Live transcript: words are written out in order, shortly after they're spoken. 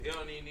It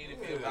don't even need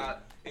to be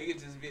about. It could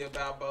just be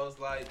about both.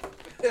 Like,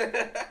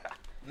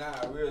 nah,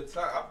 real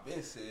talk. I've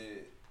been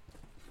said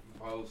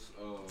most.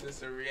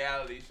 Just a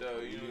reality show.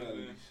 You know what I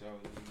mean?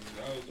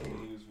 Those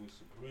niggas with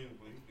Sabrina,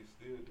 but he can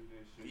still do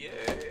that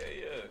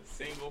shit. Yeah.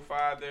 Single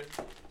father.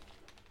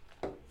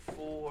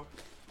 4.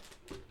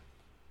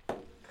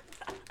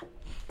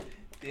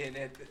 Then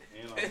at the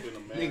and I'm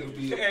finna marry nigga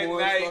be At a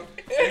porn night.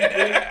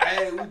 star.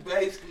 Hey, we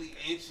basically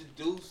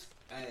introduced.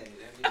 Hey,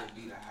 that nigga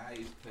be the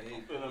highest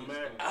paid. finna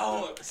marry.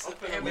 oh,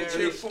 amateur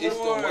It's the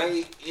porn.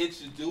 way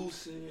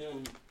introducing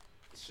him,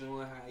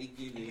 showing how he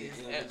getting It's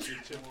it.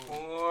 amateur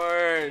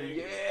porn. I'm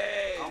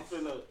Yes.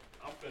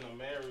 finna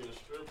marry a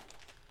stripper.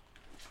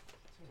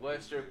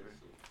 What stripper?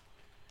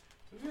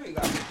 You ain't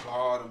got the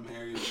gall to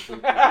marry a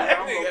stripper. That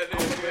I'm nigga a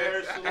do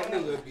married that. That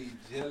salon. nigga be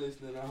jealous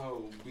than a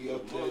hoe. Be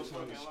up there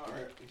trying to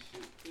scrap and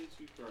shit. Bitch,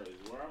 you crazy.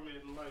 Where I'm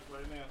in life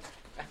right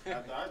now,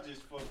 after I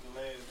just fucked the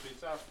last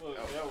bitch I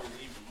fucked, that was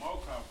even more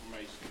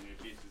confirmation that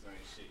bitches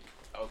ain't shit.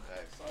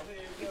 Okay. So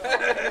there you go.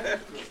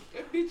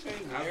 That bitch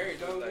ain't married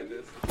though. like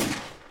this.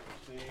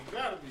 She ain't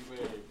gotta be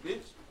married,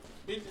 bitch.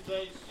 Bitches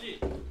ain't shit.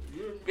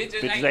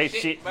 Bitches ain't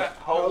shit, but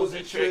hoes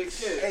and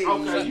tricks. Hey.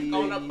 Okay, you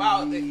on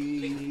about that.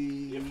 nigga.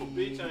 If a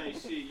bitch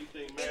ain't shit, you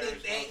think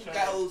marriage Anything don't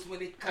change? goes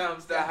when it Comes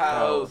comes to to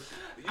hoes. hoes.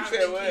 You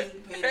said what?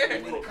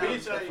 If a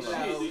bitch ain't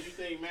shit, do you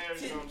think marriage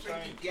Ten don't freaky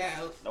change?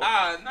 gals.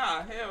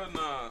 Nah, hell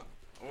no.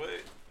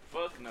 What?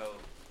 Fuck no.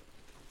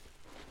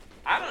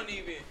 I don't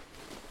even.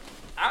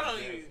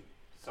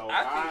 So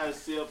I I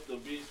accept the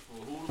bitch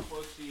for who the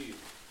fuck she is.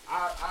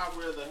 I'd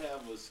rather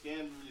have a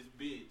scandalous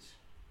bitch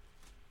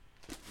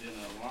than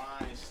a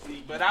lying,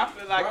 sneaky. But I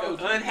feel like Bro, an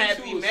just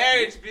unhappy you was-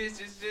 marriage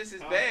bitch is just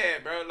as Huh?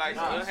 bad, bro. Like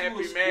Nah, an you unhappy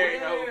was married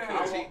square. hoe I could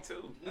want- cheat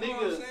too. You know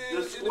what I'm Nigga, saying?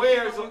 the It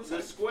squares, depends on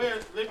the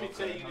squares. Let me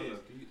tell you hold this: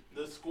 up.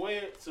 the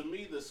square, to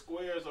me, the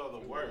squares are the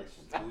worst.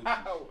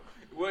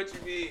 What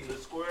you mean? The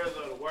squares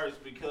are the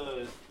worst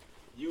because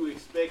you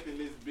expecting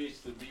this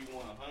bitch to be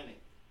 100.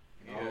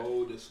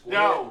 No, the square.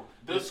 No,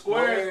 the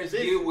squares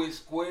squares. get with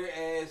square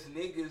ass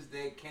niggas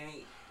that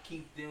can't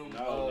keep them.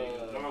 No,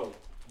 nigga, no.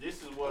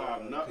 This is what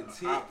I'm not.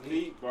 content, I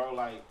peep, bro.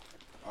 Like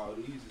Oh,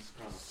 these is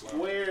kind of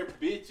square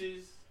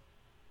bitches,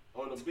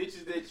 or the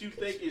bitches that you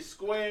think is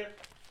square,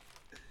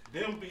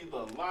 them be the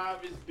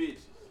livest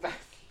bitches.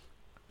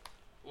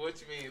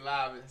 What you mean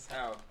live as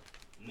how?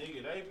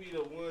 Nigga, they be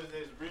the ones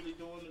that's really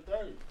doing the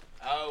dirt.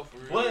 Oh, for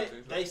real?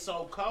 But they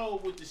so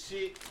cold with the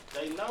shit,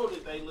 they know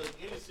that they look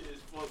innocent as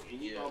fuck, and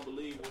you Yeah. don't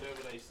believe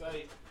whatever they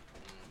say.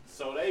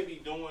 So they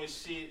be doing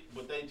shit,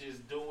 but they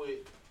just do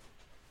it.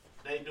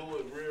 They do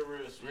it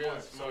real smart.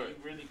 Real So smart. you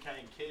really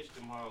can't catch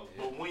them hoes.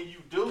 Yeah. But when you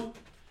do,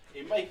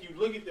 it make you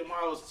look at them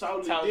hoes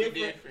totally different.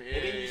 different.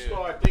 And then you Yeah.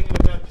 start thinking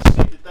about the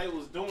shit that they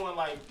was doing.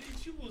 Like,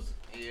 bitch, you was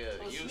Yeah,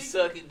 So you sneaky.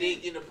 sucking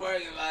dick in the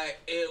parking lot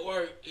at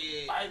work.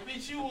 Yeah. like,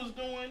 bitch, you was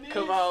doing this.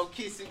 Come on,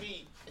 kissing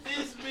me.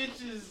 This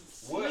bitch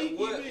is What sneaky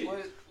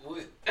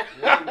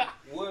bitch.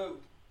 what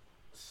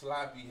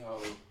sloppy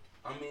hoe?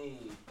 I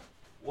mean,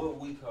 what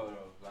weak hoe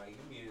though? Like,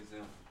 give me an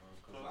example,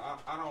 bro. Cause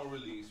I don't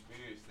really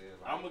experience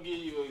that. Like, I'm gonna give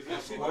you an the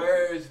example.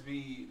 squares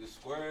be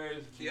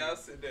Y'all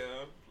sit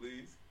down,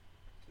 please.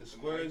 the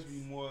squares be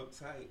more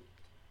uptight.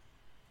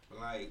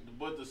 Like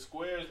But the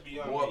squares be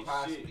on more their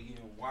possibly shit.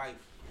 getting wife.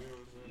 You know what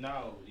I'm saying?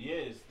 No,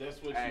 yes,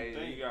 that's what Hey, you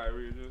think. you gotta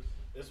read this.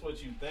 That's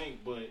what you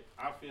think, but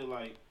I feel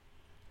like,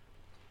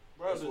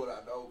 That's brother, what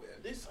I know,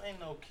 man. this ain't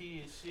no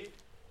kid shit.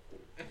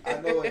 I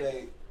know it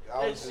ain't.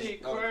 I That was just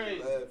shit I was crazy.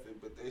 laughing,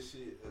 but that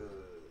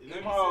shit.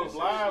 Them hoes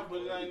live,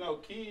 but it ain't no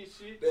kid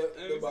shit.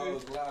 That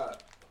was live.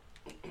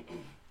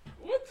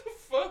 What the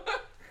fuck?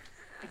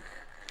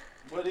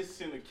 But it's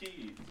in the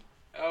kids.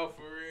 Oh,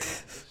 for real? That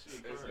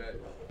shit That's crazy. right.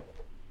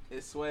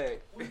 It's swag.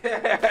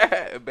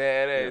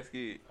 Badass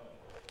kid.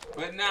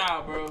 But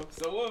nah, bro.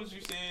 So what was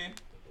you saying?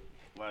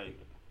 Like,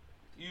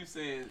 You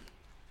said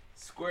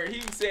square.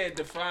 He said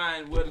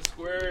define what a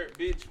square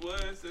bitch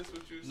was. That's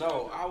what you said.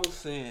 No, I was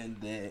saying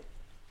that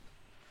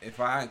if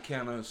I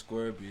encounter a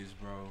square bitch,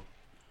 bro,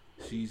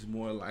 she's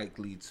more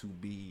likely to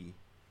be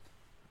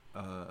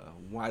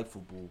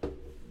wifeable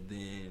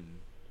than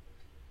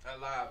a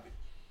lie.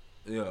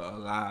 a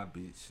live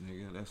bitch,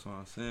 nigga. That's what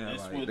I'm saying.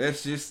 That's Like what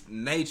that's just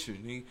nature,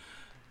 nigga.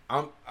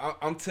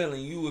 I'm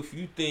telling you, if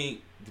you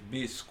think the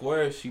bitch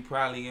square, she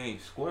probably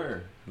ain't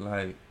square.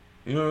 Like,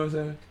 you know what I'm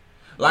saying?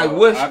 Like, No,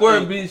 what I square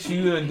think- bitch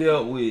you done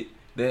dealt with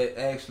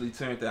that actually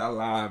turned out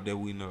live that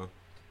we know?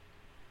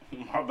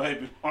 my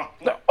baby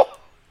mama.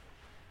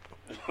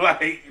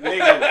 Like,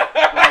 nigga,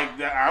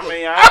 like, I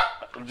mean,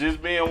 I'm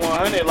just being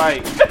 100.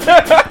 Like,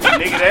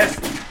 nigga,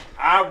 that's,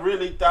 I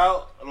really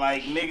thought,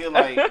 like, nigga,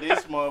 like,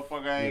 this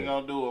motherfucker ain't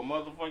gonna do a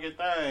motherfucking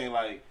thing.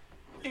 Like,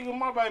 nigga,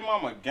 my baby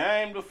mama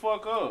game the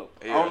fuck up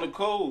on the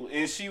cool.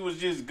 And she was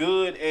just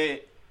good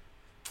at,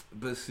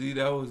 But see,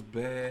 that was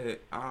bad.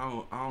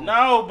 I don't.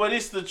 no, but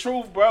it's the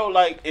truth, bro.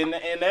 Like, and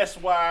that's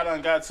why I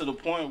done got to the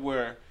point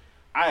where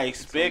I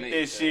expect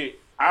that shit.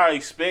 I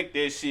expect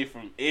that shit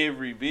from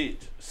every bitch.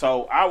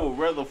 So I would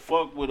rather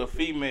fuck with a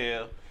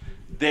female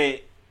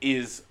that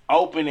is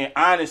open and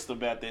honest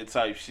about that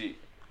type shit.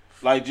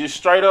 Like, just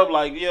straight up,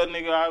 like, yeah,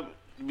 nigga, I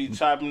be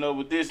chopping up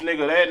with this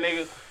nigga, that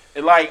nigga.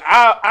 And, like,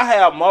 I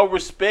have more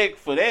respect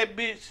for that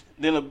bitch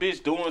than a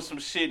bitch doing some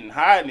shit and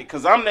hiding it.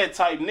 Because I'm that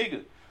type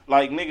nigga.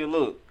 Like, nigga,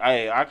 look,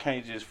 hey, I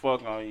can't just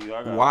fuck on you.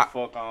 I gotta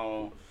fuck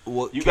on.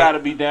 You gotta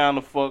be down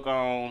to fuck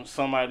on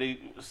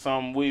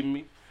something with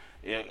me.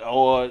 Yeah,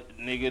 or,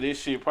 nigga,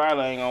 this shit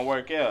probably ain't gonna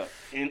work out.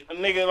 And a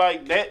nigga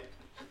like that,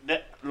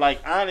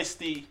 like,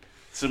 honesty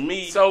to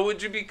me. So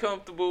would you be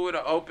comfortable with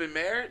an open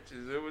marriage?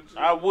 Is that what you?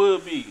 I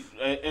would be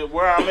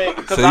where I'm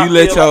at. So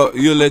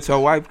you let your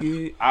wife get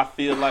it? I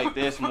feel like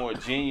that's more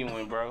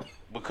genuine, bro,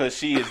 because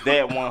she is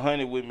that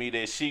 100 with me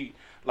that she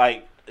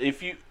like.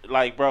 If you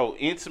like, bro,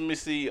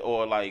 intimacy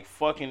or like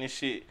fucking and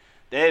shit,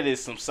 that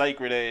is some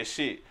sacred ass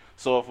shit.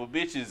 So if a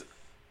bitch is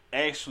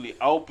actually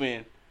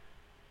open,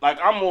 like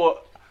I'm more.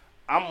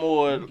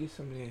 Get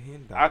some of that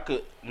hen dog. I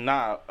could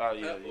yeah.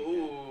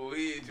 Ooh,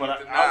 he hit you But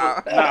with the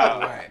I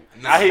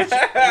knob. hit you. You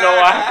know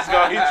why I was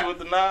gonna hit you with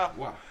the knob?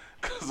 Why?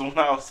 Cause when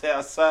I was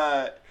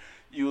outside,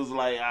 you was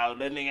like, "Oh,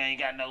 that nigga ain't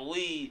got no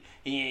weed.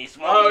 He ain't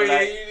smoking." Oh, yeah,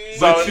 like, you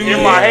so But you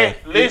in my had-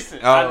 head, listen,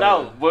 I Oh.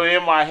 know, but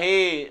in my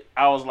head,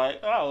 I was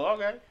like, "Oh,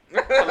 okay." No.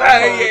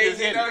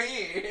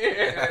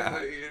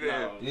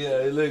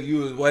 Yeah, look, you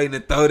was waiting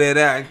to throw that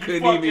out and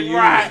couldn't even fucking use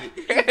right.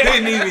 it.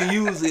 Couldn't even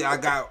use it. I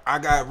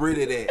got rid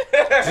of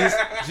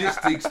that.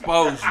 Just to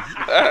expose you.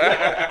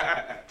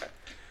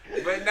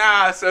 But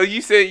nah, so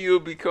you said you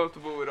would be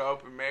comfortable with an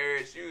open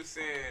marriage. You was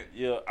saying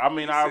Yeah, I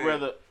mean, I'd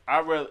rather,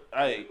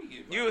 hey,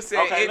 you was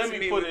saying Okay, let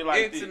me put it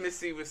like this.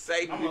 intimacy was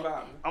sacred.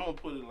 I'm gonna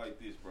put it like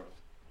this, bro.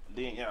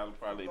 Then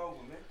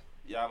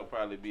y'all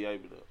probably be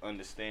able to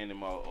understand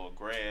him or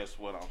grasp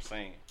what I'm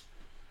saying.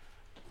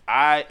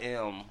 I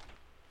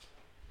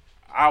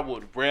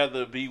would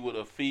rather be with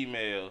a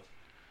female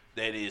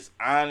that is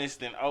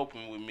honest and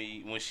open with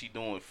me when she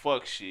doing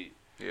fuck shit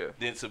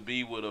than to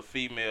be with a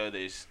female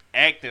that's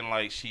acting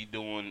like she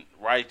doing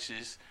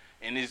righteous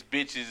and this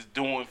bitch is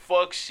doing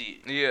fuck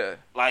shit. Yeah.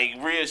 Like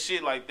real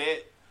shit like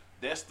that.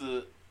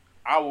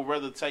 I would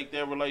rather take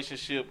that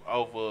relationship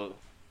over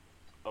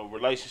a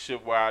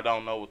relationship where I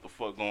don't know what the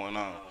fuck going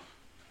on.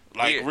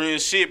 Like real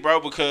shit, bro,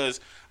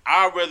 because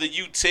I'd rather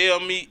you tell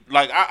me,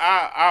 like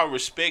I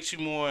respect you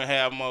more and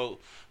have more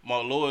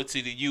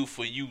loyalty to you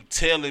for you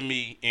telling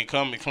me and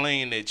coming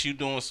clean that you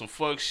doing some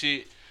fuck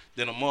shit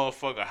than a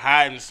motherfucker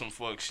hiding some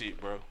fuck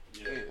shit, bro.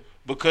 Yeah.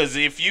 Because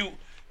if you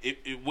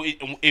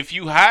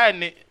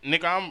hiding it,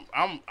 nigga,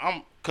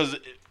 I'm cause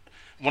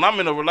when I'm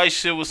in a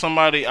relationship with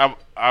somebody,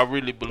 I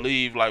really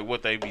believe like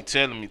what they be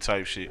telling me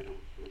type shit.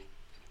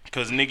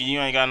 Cause nigga, you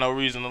ain't got no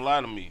reason to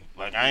lie to me.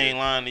 Like I ain't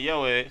lying to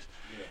your ass.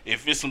 Yeah.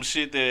 If it's some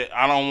shit that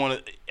I don't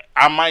want to,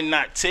 I might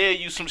not tell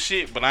you some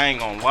shit, but I ain't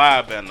gonna lie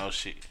about no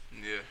shit.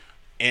 Yeah.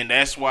 And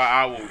that's why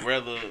I would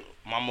rather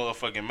my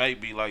motherfucking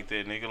mate be like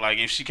that, nigga. Like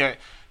if she can't,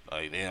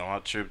 like damn, I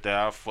tripped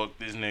out, I fucked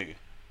this nigga.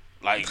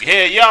 Like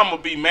hell yeah, I'm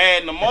gonna be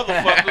mad in the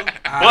motherfucker,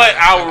 but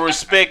I would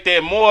respect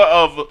that more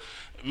of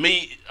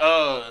me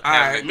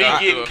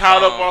getting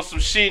caught up on some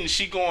shit and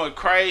she going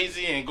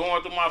crazy and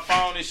going through my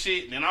phone and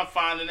shit, and then I'm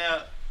finding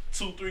out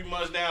 2-3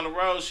 months down the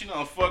road she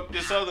done fucked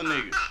this other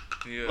nigga.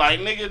 Yeah. Like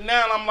nigga,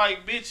 now I'm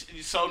like,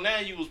 bitch, so now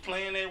you was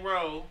playing that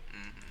role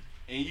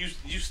and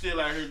you still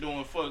out here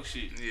doing fuck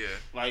shit. Yeah.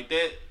 Like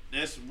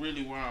that's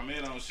really where I'm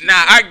at on shit. Nah,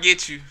 I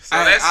get you. So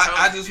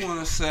I just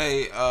wanna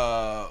say,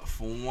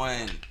 for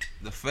one,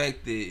 the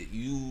fact that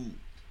you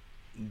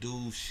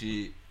do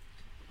shit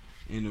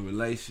in a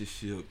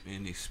relationship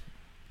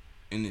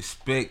and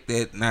expect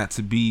that not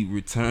to be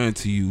returned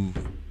to you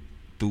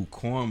through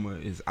karma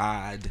is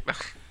odd.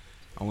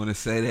 I want to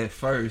say that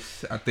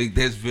first. I think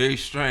that's very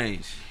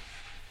strange.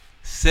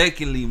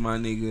 Secondly, my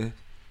nigga,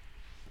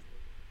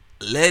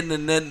 letting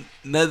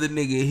another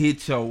nigga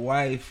hit your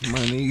wife, my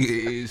nigga,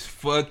 is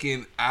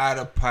fucking out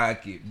of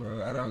pocket,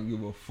 bro. I don't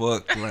give a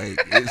fuck. Like,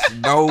 it's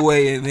no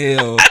way in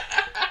hell.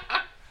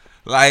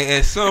 Like,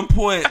 at some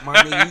point, my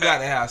nigga, you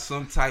gotta have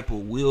some type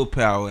of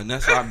willpower. And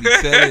that's why I be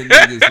telling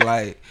niggas,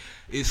 like,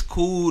 it's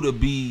cool to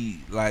be,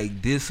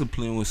 like,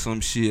 disciplined with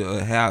some shit or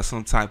have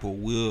some type of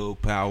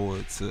willpower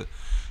to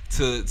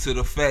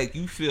the fact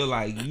you feel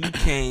like you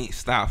can't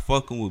stop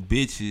fucking with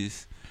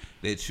bitches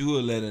that you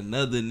will let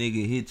another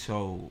nigga hit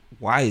your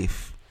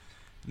wife.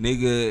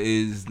 Nigga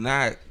is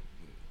not,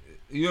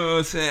 you know what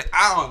I'm saying?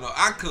 I don't know.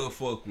 I couldn't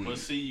fuck with But it.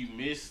 see, you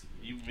missed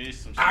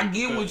some shit. I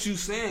get what you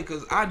saying,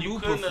 because I do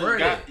prefer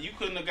that. You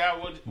couldn't have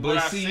got what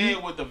I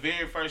said with the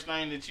very first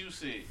thing that you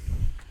said.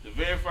 The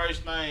very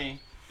first thing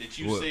that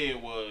you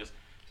said was,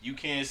 you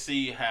can't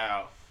see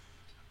how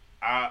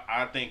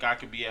I think I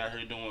could be out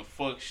here doing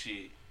fuck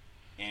shit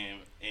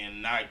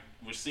and not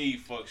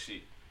receive fuck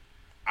shit.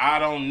 I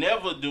don't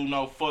never do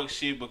no fuck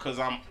shit because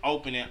I'm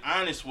open and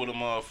honest with a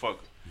motherfucker.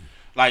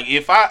 Like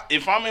if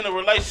I'm in a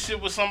relationship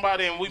with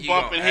somebody and we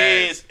bumping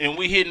heads and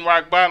we hitting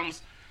rock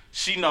bottoms,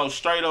 she knows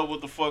straight up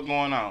what the fuck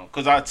going on.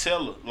 Cause I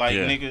tell her, like,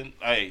 nigga,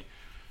 hey,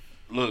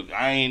 look,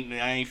 I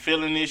ain't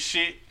feeling this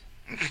shit,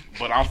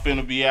 but I'm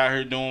finna be out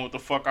here doing what the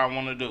fuck I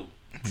wanna do.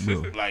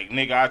 Like,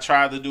 nigga, I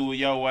tried to do it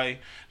your way.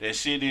 That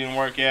shit didn't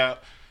work out.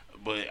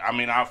 But I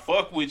mean, I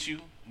fuck with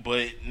you.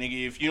 But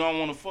nigga, if you don't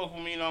want to fuck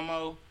with me no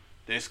more,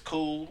 that's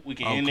cool. We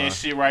can end that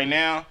shit right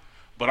now.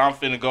 But I'm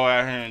finna go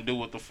out here and do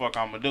what the fuck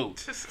I'ma do.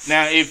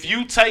 Now, if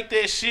you take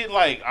that shit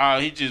like,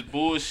 he just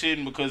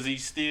bullshitting because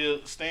he's still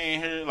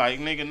staying here, like,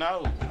 nigga,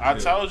 no. I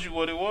told you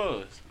what it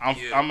was.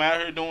 I'm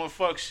out here doing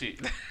fuck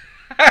shit.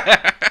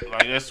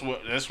 Like that's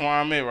where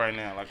I'm at right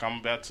now. Like I'm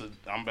about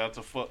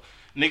to fuck.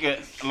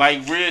 Nigga,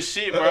 like real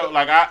shit, bro.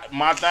 Like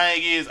my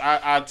thing is,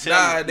 I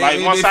tell him,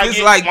 like once I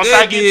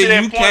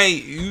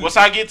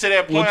get to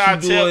that point,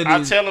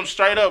 I tell him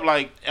straight up,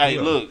 like, hey,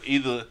 look,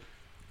 either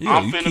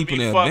I'm finna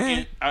be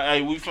fucking,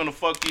 hey, we finna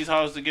fuck these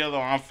hoes together,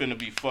 or I'm finna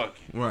be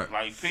fucking, right?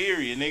 Like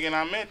period, nigga. And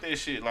I meant that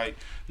shit, like,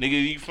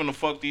 nigga, you finna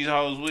fuck these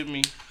hoes with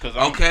me, cause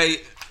okay.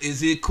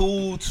 Is it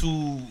cool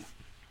to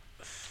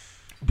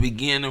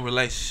begin a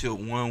relationship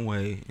one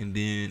way and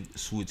then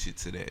switch it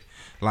to that?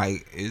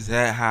 Like, is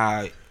that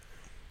how?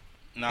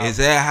 Nah. Is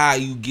that how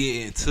you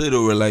get into the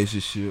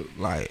relationship?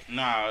 Like,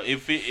 nah. Or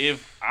is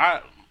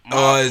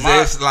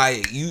that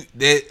like you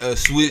that a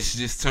switch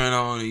just turn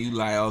on and you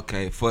like,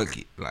 okay, fuck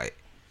it, like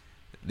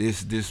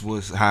this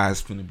was how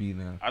it's gonna be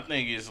now? I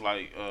think it's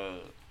like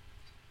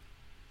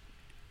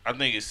I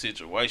think it's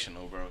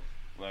situational, bro.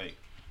 Like,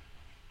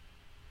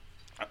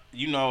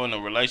 you know, in a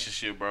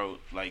relationship, bro,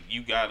 like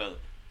you gotta,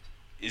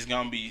 it's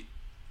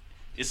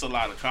a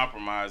lot of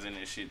compromise in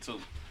this shit too.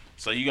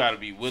 So you gotta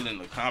be willing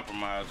to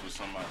compromise with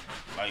somebody.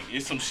 Like,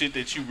 it's some shit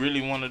that you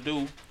really want to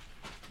do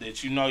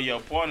that you know your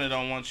partner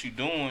don't want you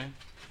doing,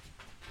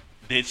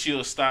 that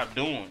you'll stop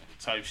doing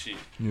type shit.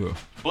 Yeah.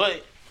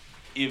 But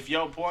if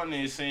your partner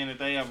is saying that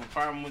they have a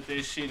problem with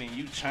that shit and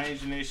you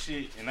changing that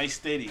shit and they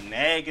steady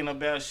nagging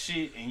about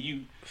shit and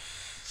you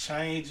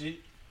change it,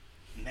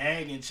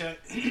 nag and check,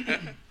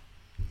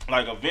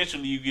 like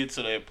eventually you get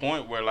to that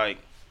point where like,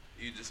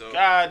 you just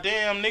God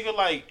damn, nigga,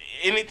 like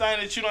anything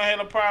that you don't have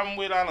a problem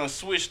with, I done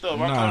switched up.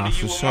 I come to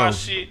you with my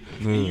shit,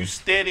 and you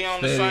steady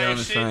on the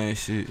same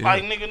shit. Yeah.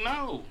 Like, nigga,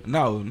 no.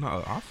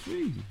 No, I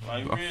feel you.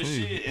 Like, real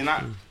shit. And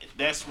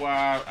that's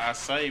why I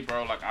say,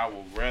 bro, like, I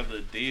would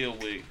rather deal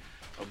with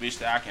a bitch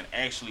that I can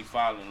actually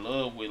fall in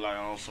love with, like,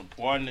 on some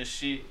partner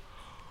shit.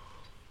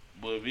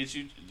 But, bitch,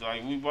 you,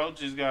 like, we both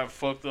just got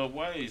fucked up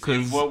ways.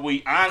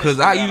 Because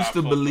I used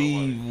to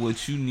believe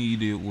what you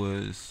needed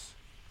was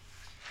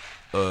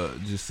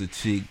just a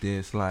chick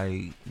that's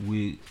like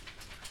with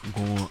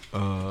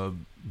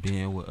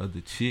being with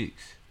other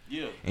chicks.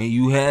 Yeah. And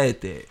you had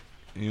that.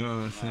 You know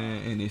what I'm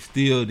saying? And it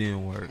still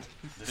didn't work.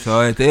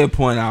 So at that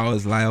point I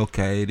was like,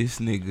 okay, this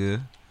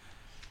nigga,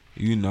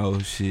 you know,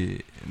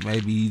 shit,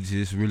 maybe he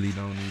just really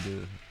don't need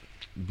to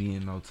be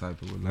in no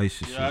type of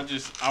relationship. Yeah,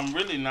 I'm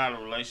really not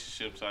a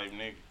relationship type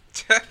nigga.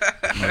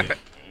 Like,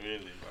 really,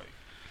 like.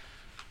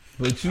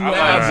 But you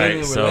have been in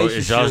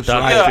relationships. So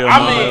like,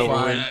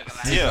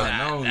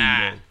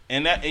 yeah.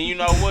 And you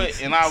know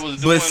what? And I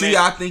was doing But see,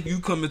 I think you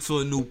coming to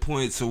a new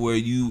point to where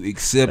you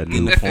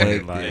accepting the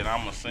fact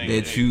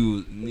that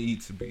you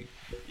need to be.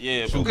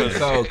 Yeah,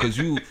 because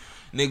you,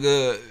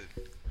 nigga,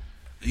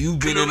 you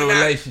been in a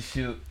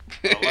relationship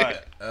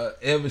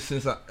ever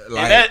since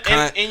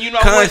and you know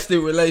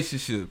constant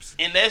relationships.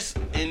 And that's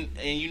and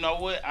you know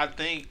what? I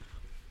think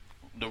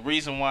the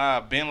reason why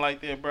I've been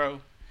like that,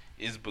 bro,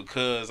 is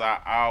because I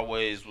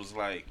always was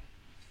like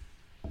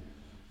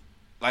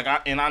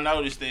I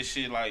noticed that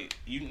shit, like,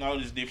 you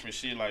notice different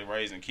shit like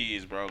raising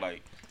kids, bro.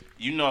 Like,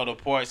 you know the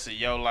parts of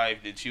your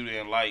life that you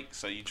didn't like,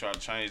 so you try to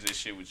change that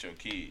shit with your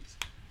kids.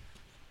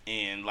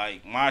 And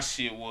like my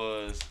shit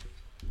was,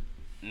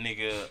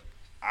 nigga,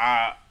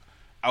 I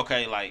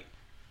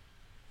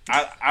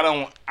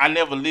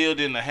never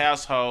lived in a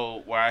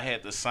household where I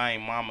had the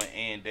same mama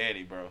and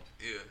daddy, bro.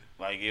 Yeah.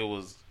 Like, it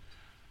was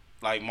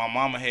like my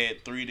mama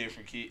had three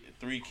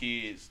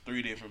kids,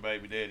 3 different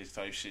baby daddies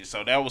type shit.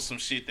 So that was some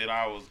shit that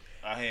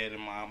I had in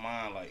my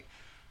mind, like,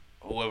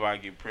 whoever I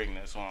get pregnant,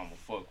 that's who I'm gonna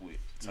fuck with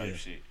type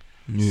shit.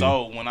 Yeah.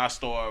 So when I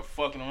started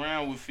fucking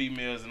around with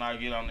females and I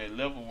get on that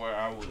level where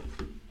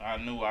I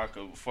knew I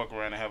could fuck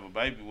around and have a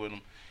baby with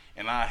them,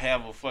 and I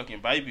have a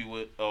fucking baby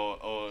with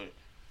or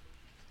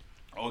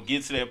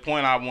get to that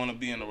point I want to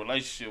be in a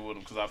relationship with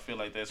them because I feel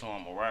like that's who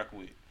I'm gonna rock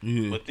with.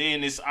 Yeah. But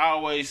then it's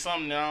always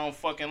something that I don't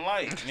fucking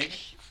like,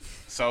 nigga.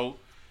 So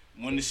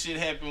when the shit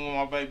happened with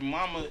my baby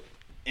mama,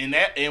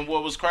 and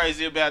what was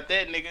crazy about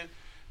that, nigga,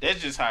 that's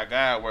just how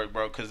God worked,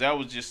 bro. Cause that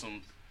was just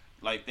some,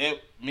 like, that.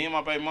 Me and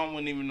my baby mama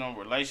wasn't even in a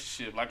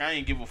relationship. Like, I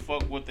ain't give a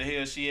fuck what the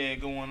hell she had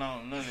going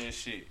on. None of that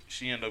shit.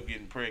 She ended up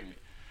getting pregnant.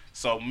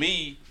 So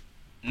me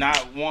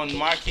not wanting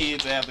my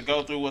kids to have to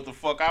go through what the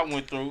fuck I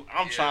went through,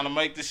 I'm trying to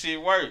make the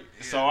shit work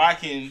so I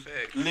can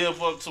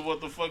live up to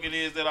what the fuck it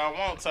is that I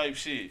want type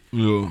shit.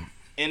 Yeah.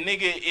 And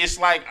nigga, it's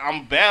like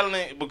I'm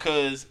battling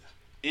because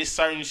it's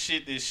certain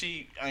shit that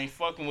she ain't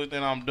fucking with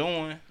that I'm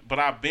doing, but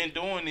I've been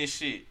doing this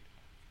shit.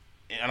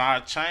 And I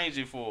change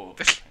it for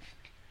her.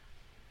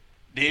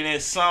 Then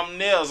it's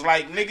something else.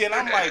 Like, nigga, and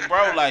I'm like,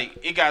 bro, like,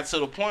 it got to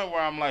the point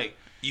where I'm like,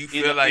 you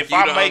feel like if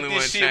I make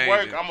this shit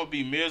work, I'm gonna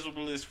be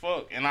miserable as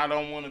fuck, and I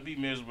don't want to be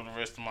miserable the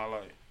rest of my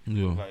life.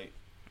 Yeah. Like,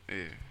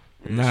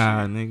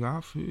 Nah, nigga,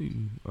 I feel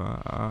you.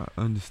 I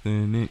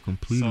understand that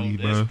completely,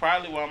 So bro. that's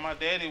probably why my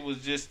daddy was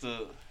just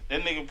that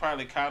nigga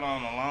probably caught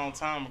on a long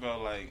time ago.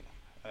 Like,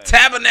 hey,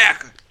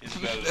 Tabernacle. it's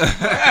better.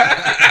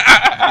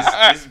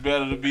 It's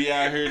better to be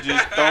out here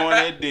just throwing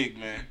that dick,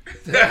 man.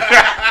 'Cause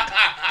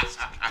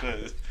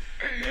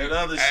that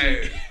other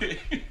shit.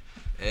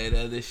 That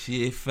other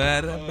shit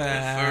fat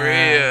about. For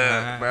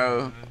real,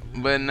 bro.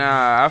 But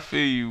nah, I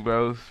feel you,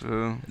 bro.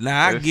 So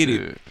Nah, I that get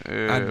shit, it.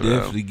 yeah, I bro.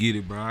 definitely get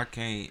it, bro. I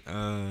can't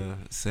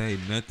say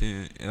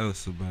nothing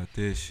else about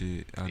that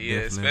shit. I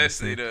Yeah, definitely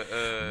especially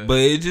understand. the But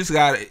it just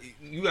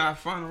you gotta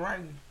find the right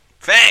one.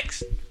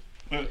 facts.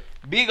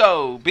 Big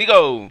O. You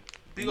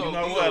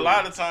know what? A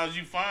lot of times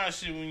you find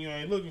shit when you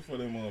ain't looking for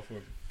that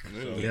motherfucker.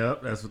 So,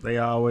 Yep, that's what they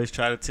always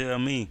try to tell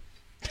me.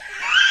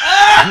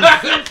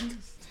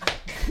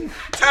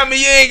 Tell me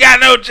you ain't got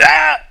no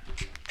job.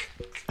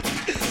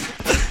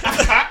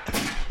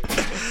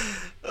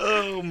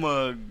 Oh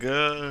my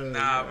god.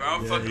 Nah, bro,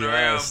 I'm fucking y'all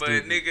around, but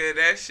stupid. nigga,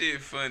 that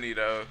shit funny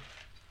though.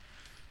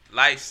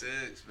 Life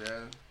sucks,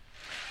 bro.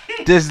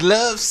 Does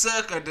love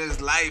suck or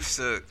does life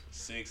suck?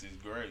 sex is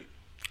great.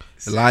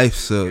 Life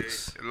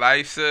sucks.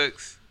 Life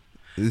sucks.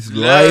 It's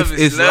Love life.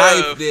 is It's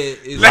love. life that.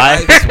 It's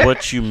Life life. is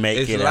what you make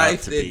It's it out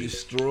life to that be.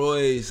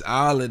 destroys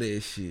all of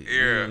that shit. You know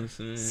Yeah, what I'm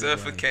saying?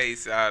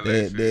 suffocates all Like,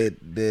 that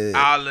shit. that.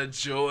 All the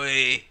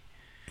joy.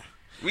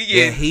 We That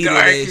get heat of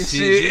dark that and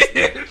shit,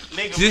 shit.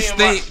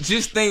 Nigga,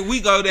 Just think. We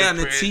go down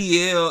to Depressed.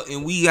 TL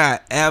and we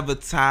got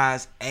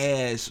advertised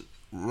ads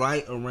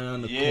right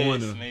around the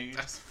corner.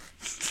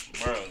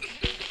 nigga. Bro.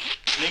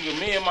 Nigga,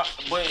 me and my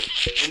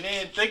and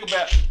then think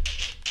about,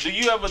 do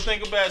you ever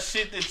think about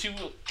shit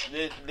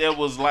that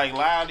was like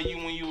loud to you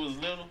when you was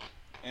little?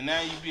 And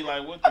now you be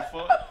like, what the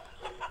fuck?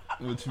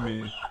 What you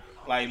mean?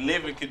 Like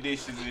living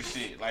conditions and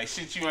shit. Like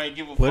shit you ain't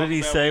give a fuck What did he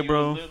about say, when you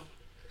bro? was little.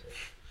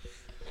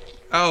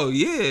 Oh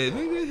yeah,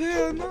 nigga,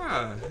 hell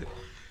nah.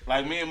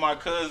 Like me and my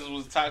cousins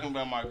was talking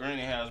about my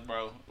granny house,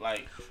 bro.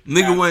 Like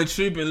Nigga Nah. wasn't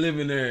tripping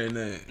living there and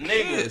that.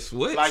 nigga, Yes,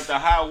 what? like the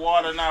hot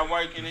water not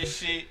working and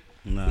shit.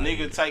 Nah.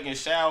 Nigga taking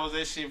showers,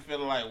 that shit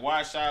feeling like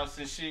washouts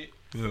and shit.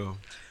 Yeah.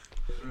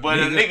 But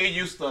a Nigga. nigga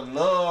used to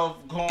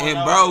love going And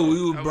out. bro, we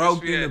I were wish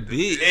broke we in the had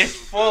bitch. It's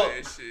fuck.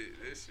 That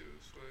shit was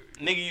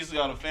funny. Nigga used to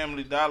go to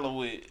Family Dollar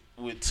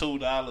with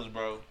 $2,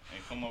 bro,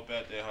 and come up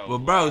out that hoe. But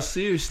bro,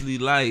 seriously,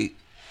 like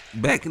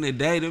back in the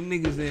day, them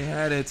niggas didn't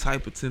have that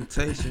type of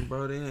temptation,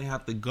 bro. They didn't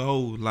have to go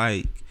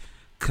like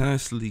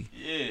constantly.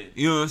 Yeah.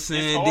 You know what I'm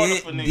saying? harder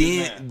for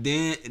niggas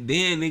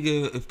Then,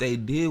 nigga, if they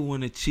did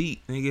want to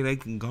cheat, nigga, they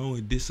can go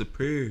and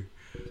disappear,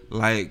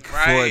 like for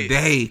a Right.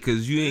 day,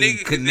 cause you ain't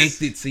Nigga could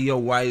connected to your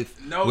wife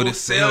No with a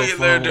cell cellular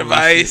phone and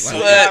device. shit So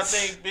like What? y'all that.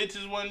 think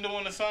bitches wasn't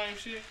doing the same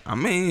shit? I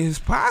mean, it's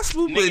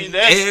possible, but Nigga,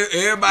 that's-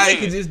 everybody nigga,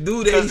 can just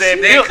do 'cause that. that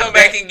shit. They milk- come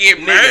back and get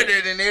nigga.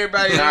 murdered, and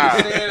everybody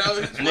Nah. saying,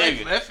 "Oh, his wife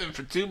Nigga. left him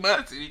for 2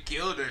 months and he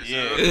killed her."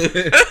 Yeah.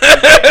 So.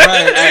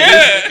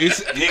 Right,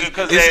 it's Nigga,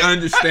 cause it's that,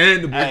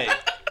 understandable. hey,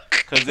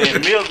 cause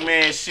that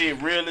milkman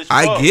shit real as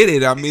fuck. I get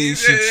it. I mean,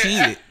 she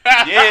cheated.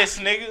 Yes,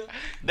 nigga.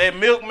 That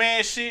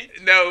milkman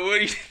shit. No, what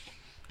do you?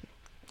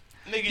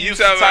 Nigga You used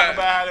to talking talk about-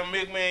 about how the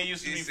milkman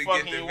used to be used to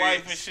fucking get the your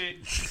wife bitch.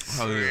 and shit.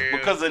 Oh, yeah.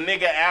 Because a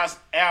nigga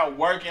out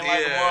working like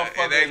a Yeah, and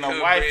motherfucker they and the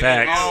could wife bring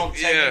at Facts. home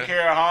taking Yeah.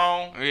 care of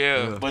home.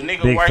 Yeah. But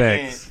nigga Big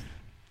working facts.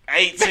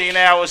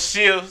 18-hour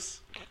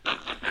shifts.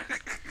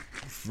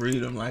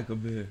 Freedom like a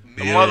bitch.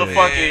 The Yeah.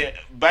 motherfucking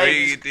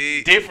babies,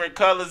 Breathe. different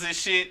colors and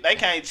shit. They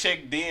can't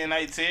check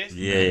DNA test.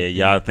 Yeah,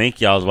 y'all think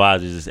y'all's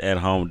wives is just at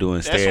home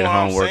doing That's stay at what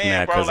I'm home working saying,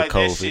 out bro. because Like of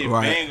that shit COVID.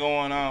 Right. been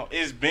going on.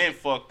 It's been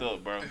fucked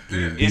up, bro.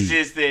 Getting It's beat,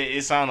 just that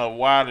it's on a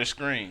wider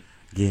screen.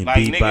 getting Like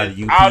beat by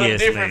the nigga, all them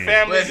UPS different man.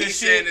 families But he and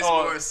said shit. it's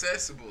Or, more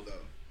accessible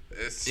though.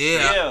 It's,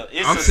 yeah,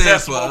 it's I'm saying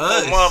accessible for for,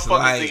 us, motherfuckers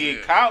like- to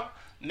get caught.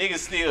 Niggas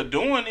still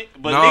doing it,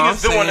 but No,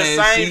 niggas I'm doing the saying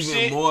same it's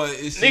even shit. more-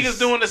 it's Niggas just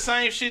doing the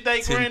same shit they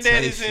granddaddies and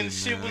temptation,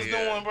 shit man. was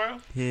Yeah. doing, bro.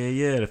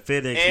 Yeah, the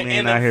FedEx And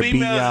man out the here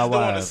beating females y'all is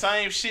doing the wives.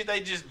 same shit.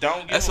 They just don't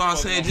give That's a what I'm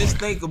fuck saying. no Just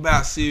more. think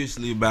about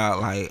seriously about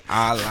like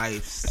our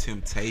life's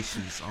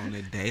temptations on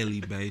a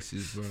daily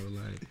basis, bro.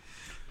 Like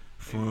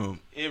from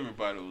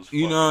Everybody was.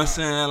 you know fucking what I'm out.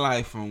 saying,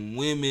 like from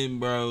women,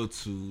 bro,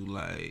 to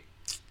like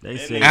They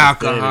That said nigga-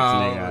 alcohol,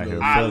 Alcohol, out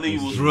here Ali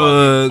fucking was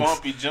drugs, fucking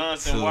Bumpy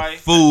Johnson to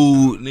wife.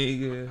 food,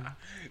 nigga.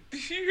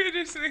 Did you hear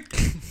this thing?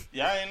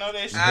 Y'all ain't know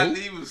that shit.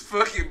 Ali was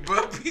fucking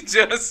Bumpy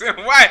Johnson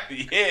wife.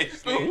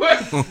 Yes, nigga.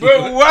 What?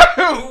 But what?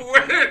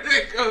 Where did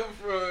they come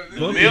from?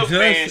 Bumpy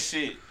Milkman Johnson.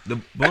 shit. The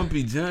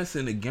Bumpy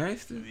Johnson, the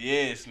gangster.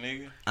 Yes,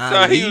 nigga. So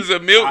Ali. he was a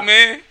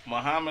milkman.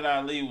 Muhammad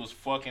Ali was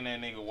fucking that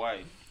nigga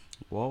wife.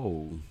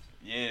 Whoa.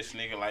 Yes,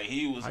 nigga. Like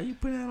he was. How you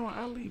put that on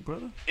Ali,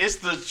 brother? It's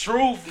the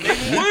truth,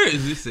 nigga. Where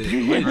is this at?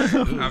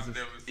 I've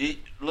never seen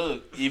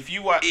Look, if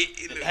you watch,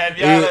 it. have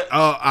y'all,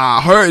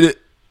 I heard it.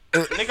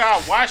 nigga,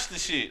 I watched the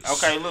shit.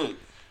 Okay, look.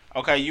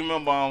 Okay, you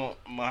remember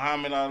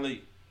Muhammad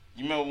Ali?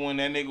 You remember when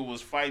that nigga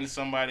was fighting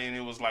somebody and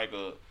it was like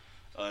a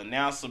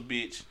announcer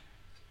bitch.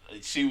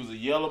 She was a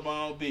yellow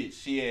bone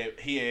bitch. He had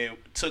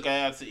took her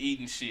out to eat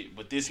and shit.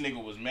 But this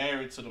nigga was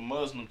married to the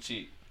Muslim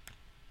chick.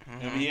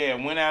 Yeah,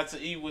 went out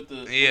to eat with the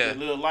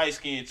little light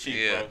skinned chick,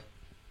 bro.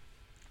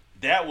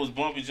 That was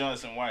Bumpy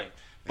Johnson wife.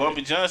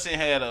 Bumpy Johnson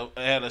had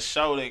a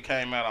show that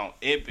came out on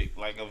Epic,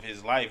 like of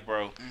his life,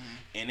 bro.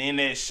 And in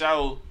that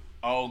show,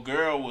 old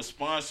girl was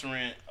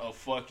sponsoring a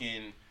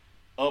fucking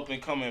up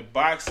and coming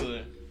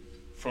boxer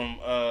from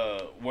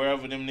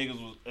wherever them niggas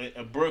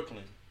was,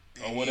 Brooklyn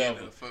or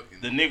whatever.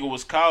 The nigga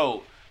was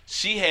cold.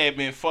 She had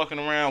been fucking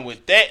around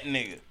with that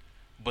nigga.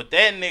 But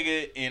that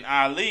nigga and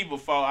Ali,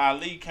 before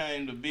Ali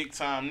came to big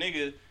time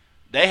nigga,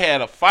 they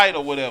had a fight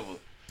or whatever.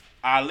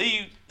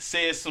 Ali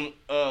said some,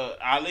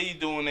 Ali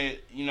doing that,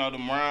 you know,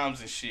 them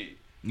rhymes and shit.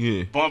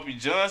 Yeah. Bumpy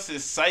Johnson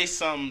say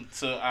something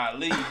to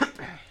Ali,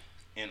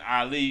 and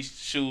Ali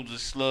shoots a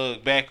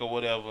slug back or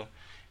whatever.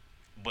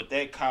 But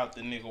that caught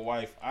the nigga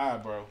wife eye,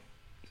 bro.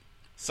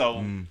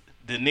 So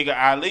the nigga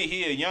Ali,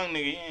 he a young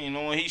nigga, you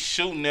know, when he's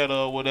shooting at her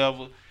or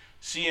whatever,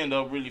 she end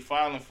up really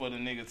falling for the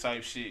nigga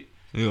type shit.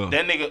 Yeah.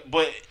 That nigga,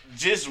 but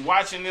just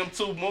watching them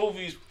two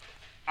movies,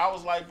 I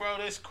was like, bro,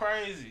 that's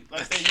crazy.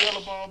 Like that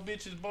yellow bone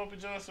bitches Bumpy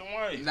Johnson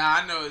wife.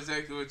 Nah, I know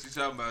exactly what you're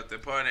talking about. The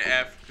part in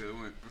Africa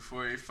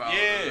before he fought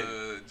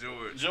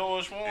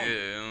George Foreman.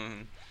 Yeah.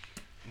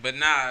 But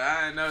nah,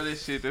 I didn't know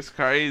this shit. That's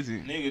crazy.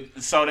 Nigga,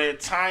 so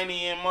that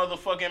Tiny and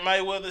motherfucking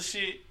Mayweather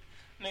shit,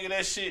 nigga,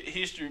 that shit,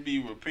 history be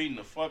repeating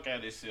the fuck out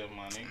of itself,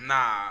 my nigga.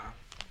 Nah.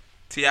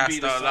 T.I.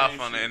 started off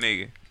on that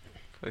nigga.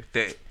 Fuck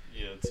that.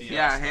 Yeah,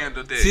 T.I.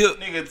 handled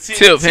that.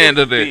 Tip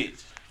handled that.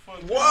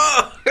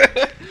 Whoa!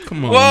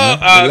 Come on, whoa!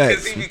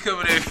 Cause he be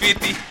coming at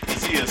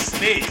 50. He a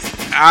snitch.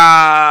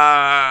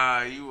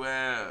 Ah, you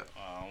well.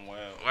 I'm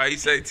well. Why you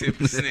say Tip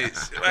a snitch?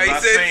 Why you I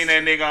say seen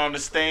that nigga on the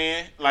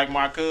stand, like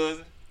my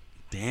cousin.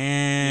 Damn.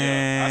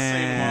 Yeah, I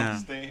seen him on the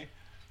stand,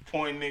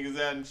 pointing niggas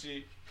out and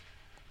shit.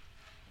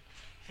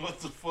 What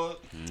the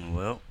fuck?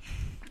 Well.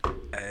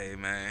 Hey,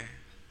 man.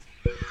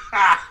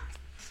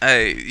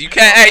 Hey, you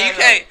can't. Hey, you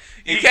can't.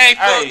 You can't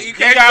fuck. You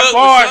can't fuck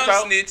with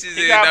some snitches.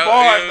 He got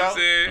bars, you know what I'm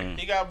saying?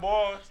 He got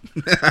bars.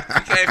 You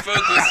can't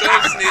fuck with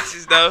some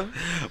snitches though.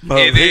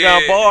 But he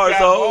got bars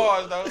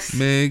though.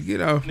 Man, get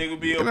off. Nigga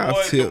be get avoiding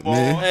off Tip,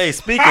 man. Hey,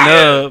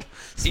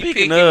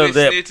 speaking of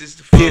that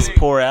piss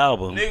poor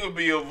album, nigga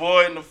be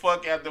avoiding the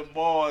fuck out the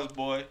bars,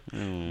 boy.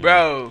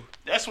 Bro,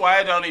 that's why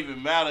it don't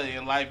even matter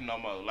in life no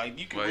more. Like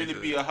you can really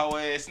be a hoe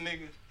ass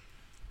nigga.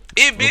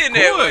 It been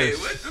that way.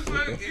 What the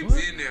fuck? It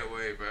been that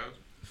way, bro.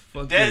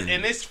 That,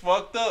 and it's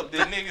fucked up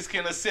that niggas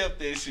can accept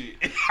that shit.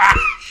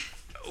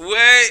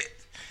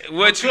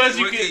 What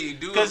can you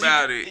do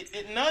about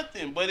it?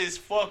 Nothing, but it's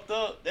fucked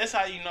up. That's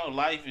how you know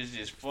life is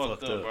just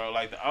fucked up, bro.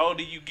 Like the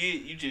older you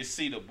get, you just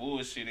see the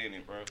bullshit in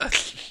it, bro.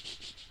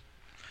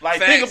 Like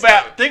think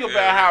about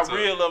how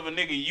real of a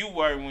nigga you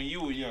were when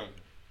you were young.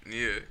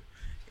 Yeah.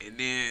 And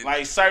then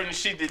like certain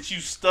shit that you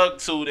stuck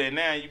to that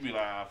now you be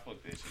like, ah,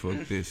 fuck that shit.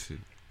 Fuck this shit.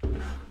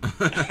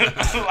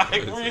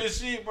 Like real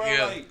shit, bro.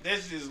 Yeah. Like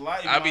that's just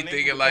life. I be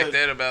thinking like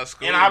that about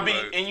school. And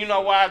and you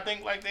know why I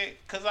think like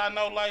that? Cause I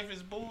know life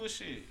is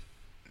bullshit.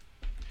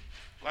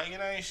 Like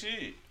it ain't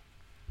shit.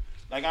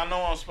 Like I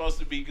know I'm supposed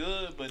to be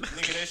good, but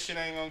nigga, that shit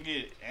ain't gonna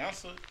get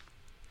answered.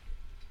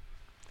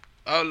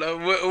 Oh no!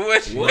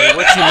 What you mean?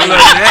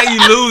 Now you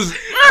lose.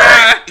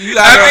 You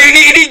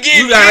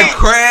gotta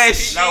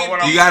crash. No,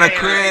 what you gotta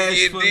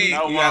crash.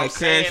 No, what I'm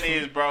saying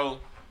is, bro,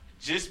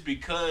 just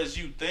because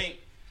you think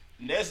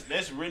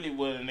that's really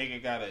what a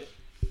nigga gotta.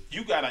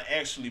 You gotta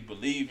actually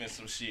believe in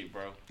some shit,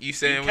 bro. You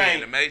saying we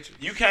in the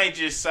Matrix? You can't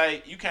just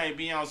say you can't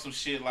be on some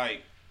shit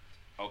like,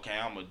 okay,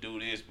 I'm gonna do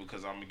this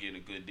because I'm gonna get a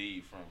good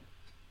deed from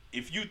it.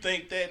 If you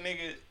think that,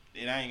 nigga,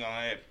 it ain't gonna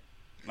happen.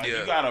 Like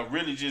you gotta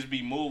really just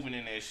be moving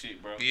in that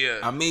shit, bro. Yeah.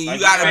 I mean, like,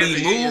 you gotta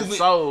be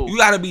moving. You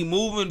gotta be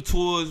moving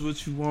towards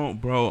what you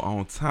want, bro.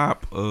 On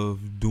top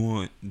of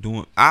doing.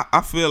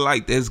 I feel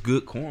like that's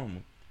good karma.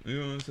 You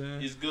know what I'm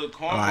saying? It's good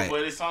karma,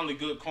 but it's only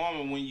good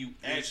karma when you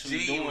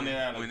actually doing it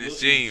out of good.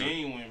 It's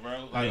genuine,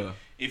 bro. Like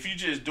if you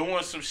just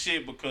doing some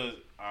shit because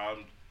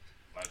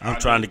I'm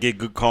trying to get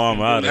good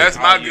karma out of it. That's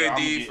my good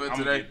deed for today.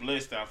 I'm gonna get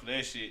blessed out for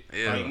that shit.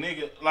 Yeah. Like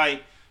nigga,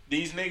 like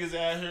these niggas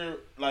out here,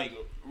 like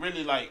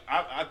really, like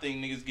I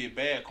think niggas get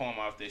bad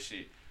karma off that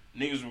shit.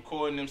 Niggas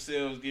recording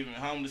themselves giving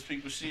homeless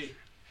people shit.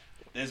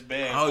 That's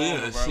bad. Oh karma, yeah,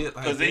 bro. shit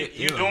like because that.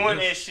 you doing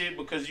that shit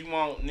because you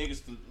want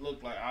niggas to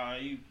look like,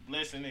 you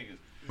blessing niggas.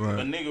 Right.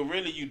 But nigga,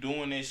 really, you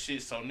doing that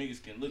shit so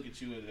niggas can look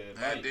at you as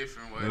that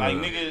different way. Like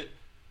nigga,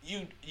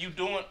 you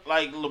doing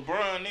like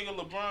LeBron, nigga.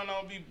 LeBron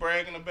don't be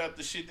bragging about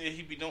the shit that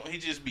he be doing. He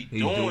just be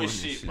doing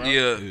shit, bro.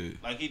 Yeah.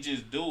 Like he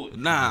just do it.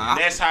 Nah,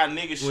 that's how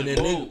niggas should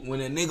move.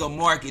 When a nigga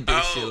market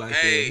that shit like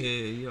that,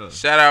 yeah.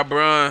 Shout out,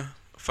 Bron.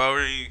 4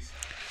 rings.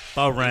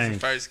 4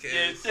 rings. First case.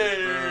 Yes,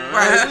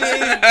 right.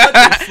 What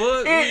the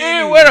fuck?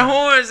 Where the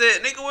horns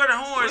at, nigga? Where the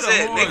horns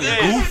at,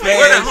 nigga?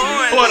 Where the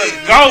horns? For the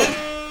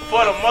goat.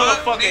 For the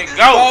motherfucking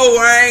goat.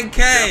 4 ring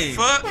came.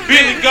 Fuck.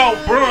 Billy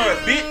Goat Bruin,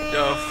 bitch.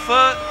 The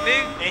fuck,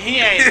 nigga? And he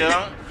ain't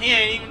done. He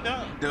ain't even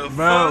done. The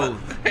Bro,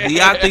 fuck? do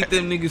y'all think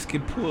them niggas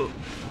can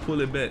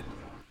pull it back?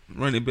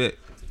 Run it back?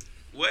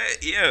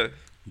 What? Yeah.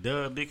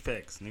 Duh, big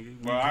facts,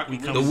 nigga.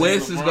 Bro, the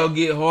West is gonna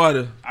get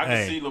harder. I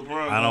can see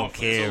LeBron. I don't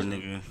care,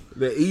 nigga.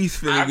 The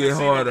East finna get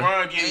harder.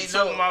 LeBron getting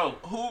two more.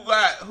 Who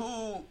got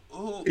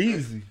who?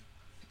 Easy.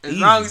 As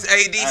long as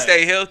AD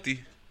stay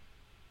healthy.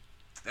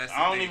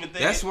 I don't even think.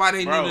 That's why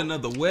they need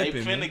another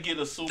weapon. They finna get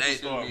a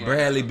superstar.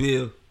 Bradley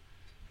Beal.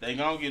 They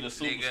gonna get a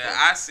superstar. Nigga,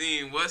 I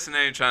seen what's the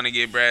name trying to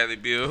get Bradley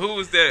Beal. Who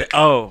was that?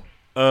 Oh,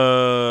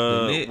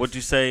 what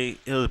you say?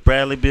 It was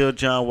Bradley Beal,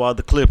 John Wall,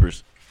 the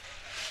Clippers.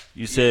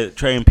 You said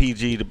trading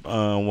PG to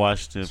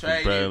Washington for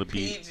Bradley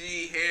Beal.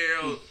 PG,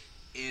 Harold,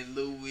 and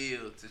Lou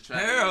Will to try.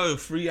 Harold a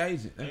free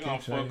agent. They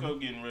gonna fuck up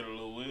getting rid of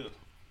Lou Will.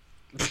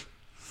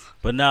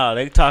 But no,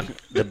 they talking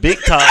the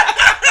big talk.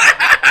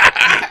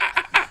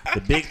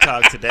 The big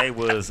talk today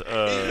was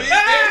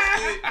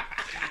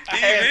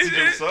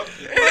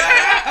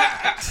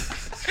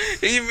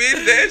He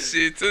meant that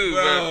shit too,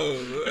 bro.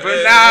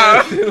 But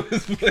now,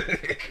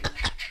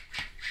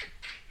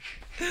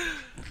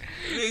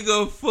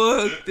 nigga,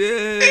 fuck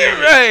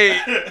that.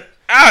 Right.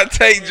 I'll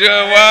take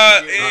John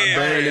Wall.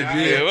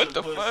 Yeah, what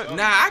the fuck?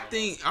 Nah, I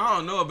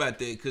don't know about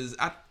that because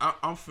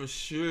I'm for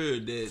sure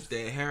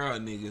that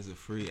Harold nigga's a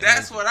free agent.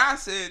 That's what I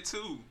said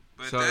too.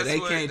 But so that's they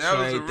can't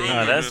trade them.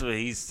 No, that's what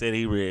he said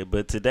he read.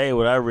 But today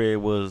what I read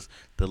was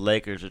the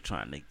Lakers are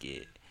trying to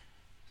get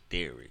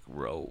Derrick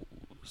Rose.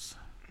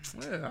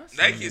 Well,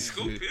 they can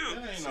scoop him.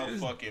 That ain't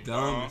no fucking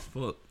dumb as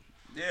fuck.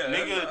 Yeah,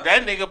 nigga,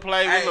 that nigga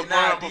played with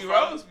LeBron before.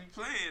 Rose be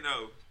playing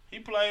though. He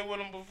played with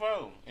him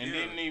before and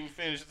didn't even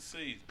finish the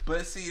season.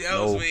 But see, that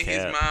was when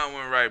his mind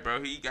went right,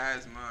 bro. He got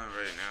his mind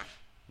right now.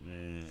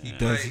 Man. He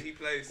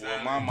plays.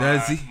 Well, my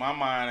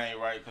mind ain't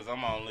right because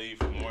I'm on leave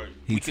from work.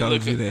 He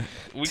told you that.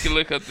 We can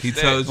look up the he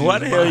stats. Told you why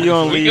the hell you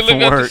on leave from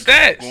work? We can look up the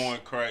stats. Going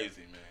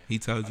crazy, man. He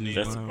told you.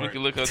 We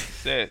can look up the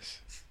stats.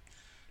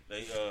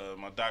 They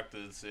my doctor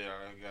said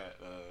I got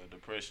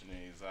depression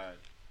and anxiety.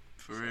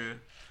 For real.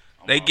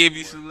 They give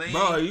you some lean.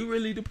 Bro, are you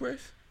really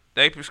depressed?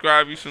 They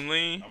prescribe you some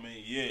lean. I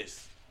mean,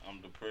 yes, I'm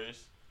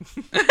depressed.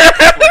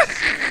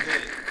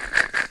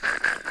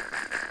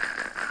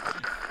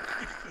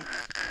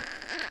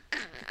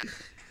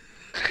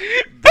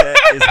 That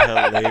is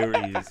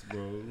hilarious,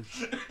 bro.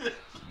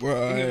 Bro,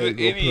 I ain't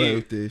gonna play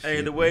with this shit.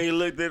 Hey, the way he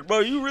looked at it, bro,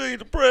 you really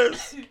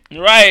depressed.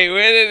 Right.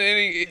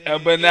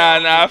 But nah,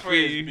 I feel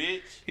you.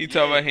 Bitch. He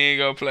talking about he ain't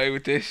gonna play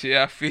with this shit.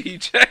 I feel you,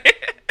 Jay.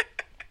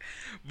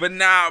 But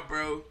nah,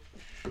 bro.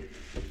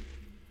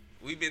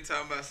 We been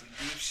talking about some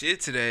deep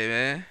shit today,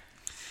 man.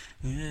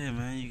 Yeah,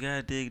 man, you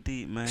gotta dig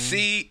deep, man.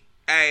 See,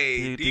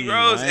 hey, D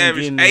Rose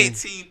averaged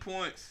 18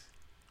 points.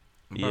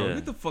 Bro,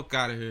 get the fuck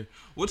out of here.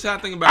 What y'all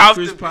think about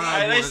Chris Paul?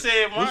 They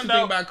said Rondo. What you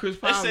think about Chris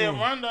Paul? They said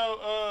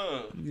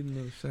Rondo. Get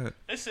another shot.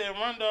 They said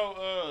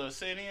Rondo.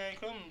 Said he ain't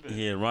coming back.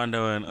 Yeah,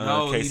 Rondo and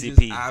no, KCP.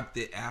 He just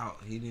opted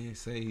out. He didn't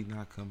say he's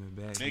not coming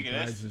back. Nigga,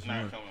 that's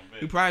not coming back.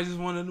 He probably just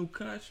want a new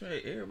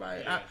contract.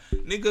 Everybody,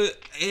 nigga,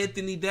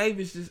 Anthony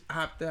Davis just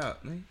opted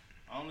out, man.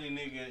 Only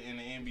nigga in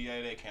the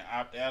NBA that can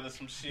opt out of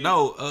some shit.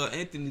 No,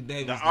 Anthony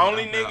Davis. The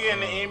only nigga in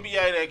the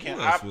NBA that can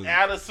opt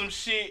out of some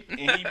shit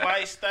and he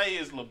might stay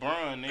is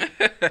LeBron,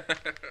 nigga.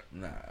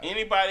 Nah.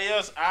 Anybody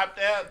else opt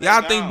out?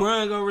 Y'all think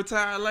Bron gonna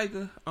retire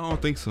Laker? I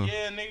don't think so.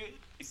 Yeah, nigga.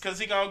 Because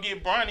he gonna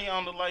get Bronny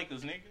on the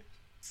Lakers, nigga.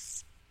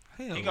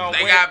 Hell, they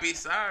gotta be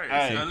sorry.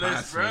 Hey,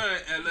 unless Bron.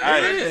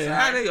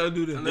 How they gonna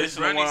do that?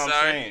 Listen to what I'm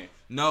saying.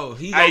 No,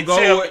 he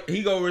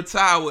gonna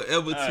retire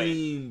whatever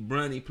team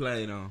Bronny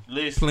played on.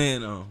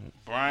 Playing on.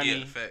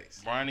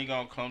 Bronny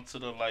gonna come to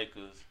the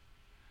Lakers.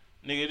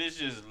 Nigga, this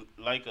just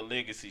like a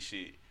legacy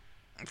shit.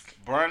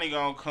 Bronny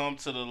gonna come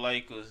to the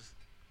Lakers.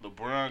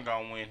 LeBron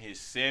gonna win his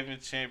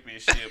 7th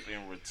championship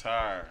and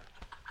retire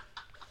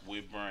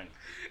with Bronny.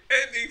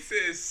 That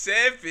nigga said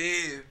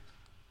 7.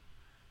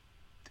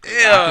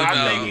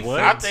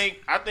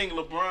 I think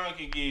LeBron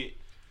can get.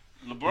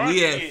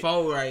 We at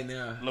 4 right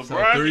now. LeBron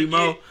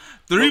so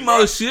 3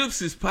 more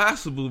ships is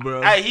possible,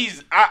 bro. Hey,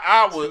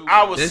 I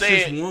would that's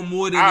say just one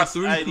more than the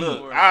 3. Hey,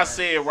 look, I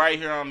say it right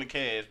here on the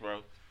cast,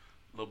 bro.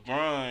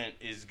 LeBron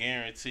is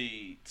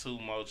guaranteed 2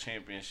 more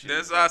championships.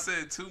 That's why I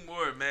said 2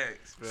 more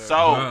max, bro.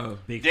 So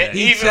that,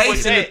 he even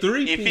with that,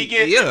 if he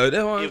get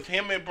if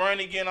him and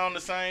Bronny get on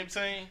the same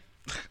team,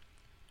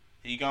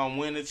 he gonna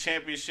win the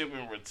championship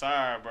and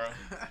retire, bro.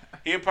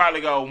 He'll probably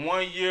go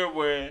 1 year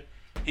where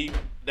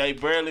they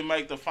barely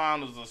make the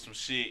finals or some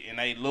shit and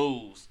they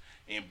lose,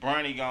 and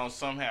Bronny gonna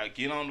somehow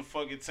get on the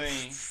fucking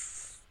team.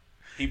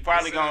 He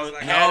probably gonna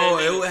no.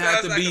 It would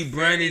have to be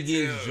Bronny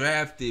gets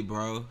drafted,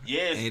 bro.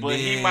 Yes, and but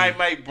he might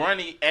make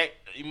Bronny act.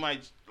 He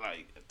might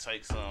like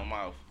take something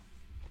off.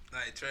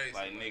 Like Tracy.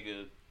 Like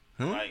nigga.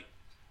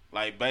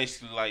 Like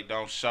basically like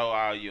don't show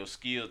all your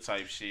skill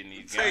type shit in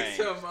these games. Take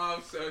something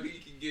off so he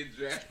can get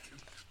drafted.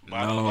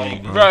 No,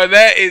 bro,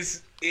 that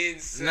is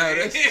insane. No,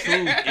 that's true.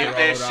 If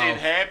that shit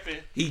happen,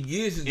 he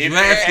gets If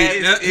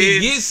drafted. He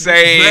gets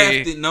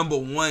drafted number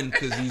 1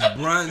 because he's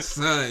Brun's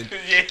son.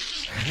 yeah.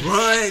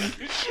 Brun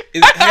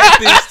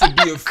happens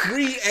to be a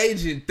free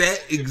agent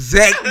that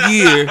exact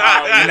year,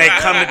 And they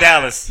come to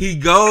Dallas. he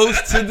goes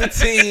to the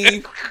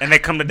team, And they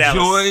come to Dallas.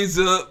 joins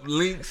up,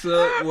 links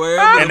up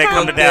wherever. And they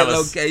come to that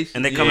Dallas. Location.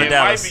 And they come to It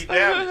Dallas. might be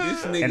Dallas.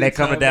 This nigga And they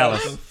come to talking about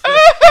Dallas.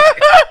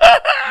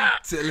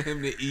 Tell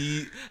him to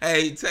eat.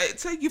 Hey,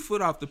 take your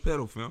foot off the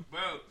pedal, fam. Bro,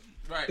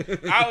 right.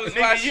 I was Nigga,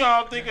 watching. you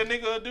don't think a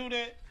nigga will do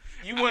that?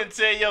 You wouldn't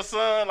tell your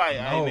son like,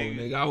 No, hey,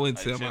 nigga, I wouldn't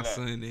Like, tell chill my out.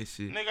 son that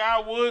shit. Nigga, I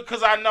would,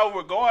 cause I know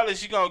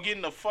regardless you gonna get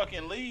in the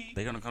fucking league.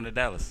 They're gonna come to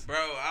Dallas. Bro,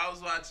 I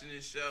was watching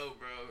this show,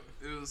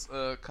 bro. It was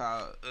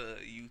called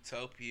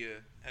Utopia.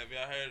 Have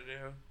y'all heard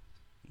of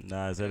it?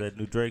 Nah, is that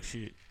new Drake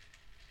shit?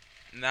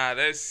 Nah,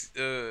 that's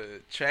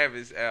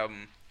Travis'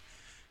 album.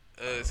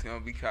 It's gonna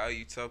be called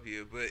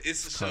Utopia, but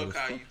it's a show Called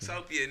called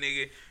Utopia. Utopia,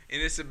 nigga,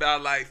 and it's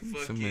about like Some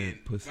man fucking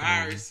pussy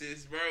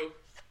viruses, bro.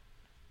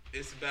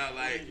 It's about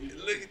like,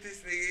 look at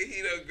this nigga.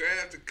 He done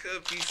grabbed a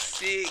cup. He's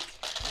sick.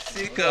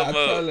 Sick I him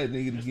told up, that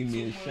nigga to give me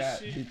a Too much shot,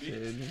 shit, bitch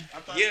bitch. ass nigga. I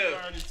thought Yeah. you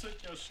already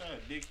took your shot,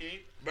 dickhead.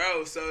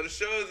 bro. So the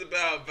show is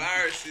about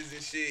viruses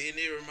and shit, and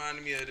it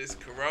reminded me of this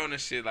Corona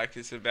shit. Like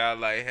it's about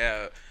like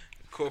how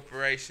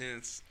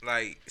corporations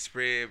like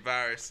spread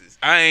viruses.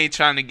 I ain't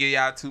trying to get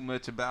y'all too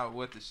much about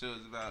what the show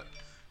is about,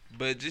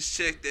 but just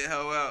check that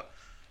hoe out.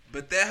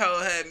 But that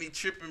hoe had me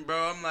tripping,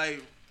 bro. I'm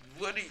like,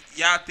 what do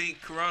y'all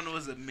think Corona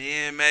was a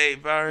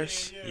man-made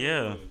virus?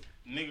 Yeah.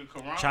 Nigga,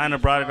 Corona China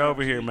is brought it fire,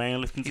 over here, too.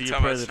 man. Listen to He your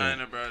talking about president.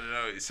 China brought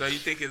it over. So you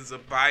think it's a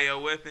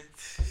bioweapon?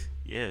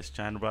 Yes,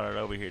 China brought it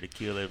over here to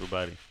kill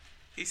everybody.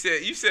 He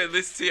said, you said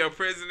listen to your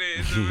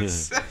president.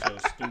 So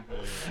stupid.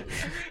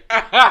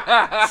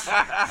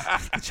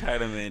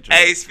 China man.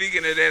 Hey,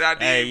 speaking of that, I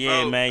did Hey,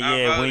 yeah, vote. man, I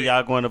yeah. When voted.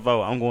 y'all going to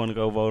vote? I'm going to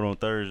go vote on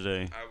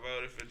Thursday. I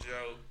voted for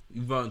Joe.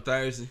 You voting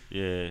Thursday?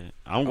 Yeah,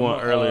 I'm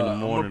going early in the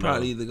morning. I'm gonna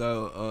probably either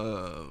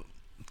go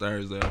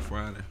Thursday or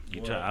Friday.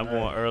 I'm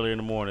going early in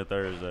the morning That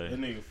Thursday.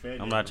 nigga fat.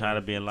 I'm not trying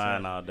to be in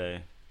line all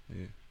day.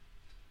 Yeah.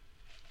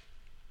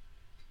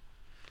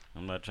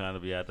 I'm not trying to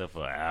be out there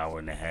for an hour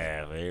and a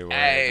half. Everybody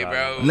Hey, talking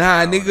bro. about-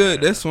 Nah,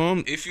 nigga, that's what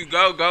I'm. If you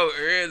go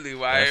early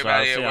while That's what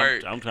I everybody at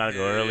said. work. I'm trying to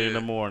go early in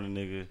the morning,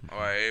 nigga.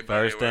 While everybody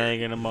First at work.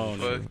 thing in the morning.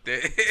 Fuck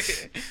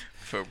that.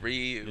 For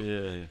real.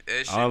 Yeah.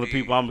 That shit All the be-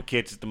 people I'm gonna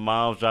catch is the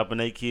moms dropping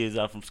their kids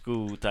out from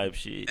school type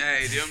shit.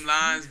 Hey, them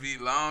lines be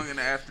long in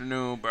the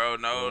afternoon, bro.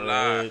 No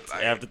lie. What?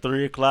 Like, After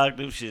 3 o'clock,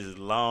 them shit is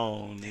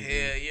long. Nigga.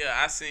 hell yeah,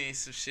 I seen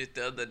some shit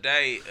the other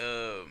day.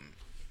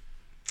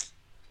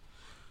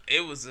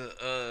 It was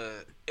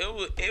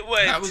it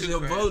wasn't How was too your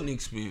crazy. voting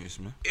experience,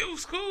 man? It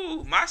was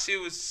cool. My shit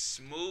was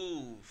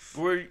smooth.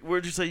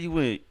 Where'd you say you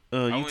went?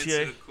 I went to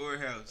UTA? the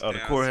courthouse. Oh, the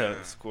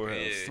downtown. courthouse.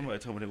 Yeah. Somebody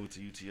told me they went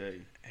to UTA.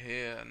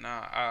 Hell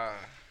nah.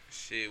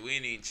 Shit, we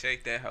didn't even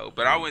check that hoe.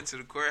 But I went to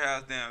the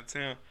courthouse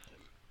downtown.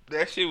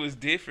 That shit was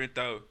different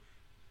though.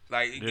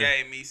 Like it Yeah.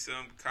 gave me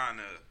some kind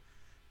of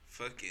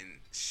fucking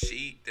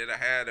sheet that I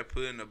had to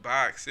put in the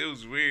box. It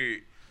was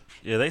weird.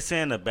 Yeah, they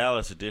saying the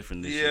ballots are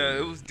different this year. Yeah,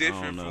 it was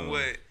different I don't from know.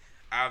 what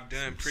I've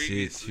done Shit,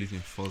 previously. you can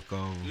fuck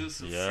on. It was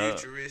some Yeah,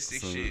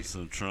 futuristic shit.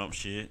 some Trump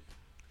shit.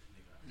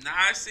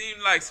 Nah, it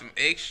seemed like some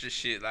extra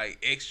shit, like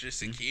extra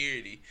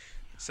security.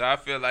 So I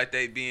feel like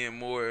they being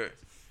more.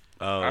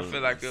 Oh, I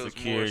feel like it was more.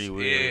 security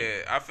with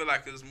Yeah, I feel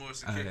like it was more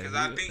secure because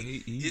I think he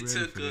it ready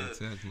took for that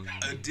tax money,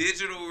 a man.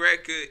 digital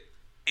record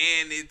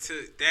and it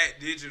took that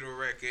digital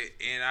record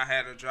and I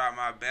had to drop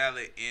my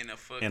ballot in a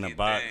fucking In a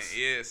box.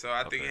 thing. Yeah, so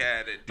I think it Okay.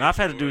 had a. Now, I've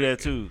had to do digital that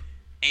record too.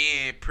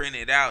 and print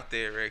it out that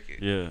record.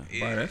 Yeah. Yeah,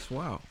 Bro, that's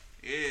wild.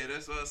 yeah,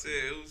 that's what I said.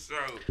 It was so.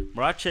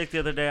 Bro, I checked the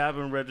other day. I've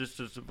been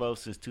registered to vote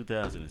since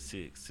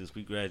 2006. Since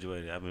we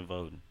graduated, I've been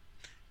voting.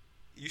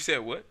 You said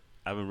what?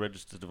 I've been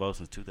registered to vote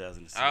since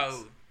 2006.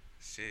 Oh,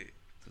 shit.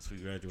 Since we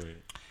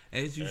graduated.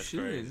 As you That's should,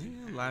 crazy.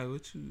 nigga. Like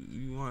what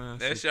you want?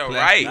 That's your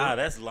right. Nah,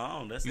 that's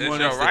long. That's That's want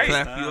your us to right.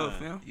 clap you up,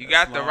 fam? You That's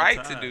got a the long right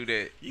to time. do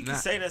that. You can Nah.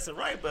 say that's a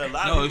right, but a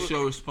lot No, of it's people,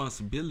 your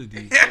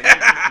responsibility.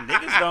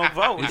 niggas don't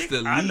vote. It's the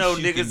least I know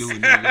you can niggas. do,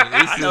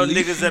 nigga. It's I the know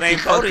least niggas that you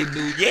ain't can fucking voted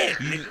do. yet.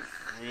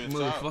 You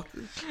Real talk.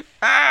 motherfucker.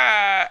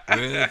 Ah.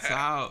 Real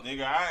talk.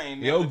 Nigga, I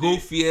ain't Yo, never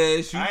goofy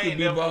ass, you I could ain't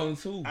be never- voting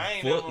too. I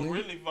ain't Fuck, never nigga.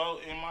 really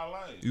vote in my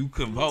life. You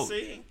can vote.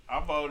 See? I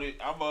voted.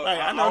 Like,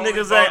 I know only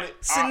niggas that voted-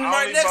 sitting I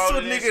right only next to a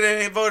voted in- nigga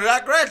that ain't voted. I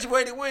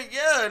graduated with,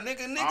 yeah,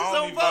 niggas I don't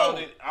only vote.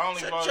 voted. I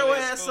only Shut voted your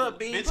in ass school. up,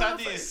 Bean Bitch, I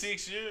did Pie.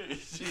 6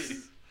 years. Shit.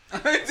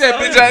 that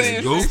bitch I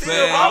didn't Go see.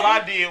 fast. All I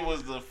did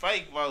was the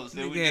fake votes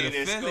that we Nigga had did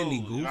a at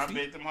felony, school. And I goofy.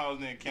 bet them hoes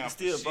didn't count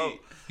still for vote.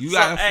 shit. You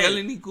got So, a hey.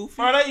 felony, goofy?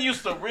 Bro, they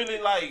used to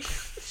really like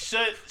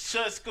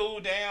shut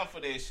school down for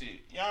that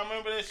shit. Y'all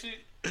remember that shit?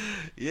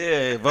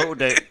 Yeah, vote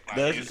day. Like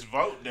That's, it's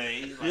vote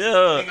day. Like, Yeah.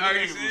 niggas Are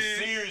you was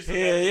serious?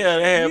 serious. yeah,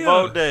 they had Yeah.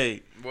 vote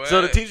day. What?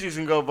 So the teachers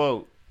can go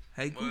vote.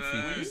 Hey, goofy.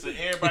 What? We used to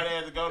everybody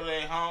had to go to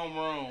their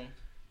homeroom.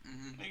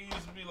 Mhm. Nigga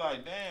used to be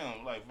like,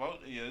 damn, like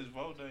vote. Yeah, it's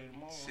vote day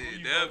tomorrow. Who Shit,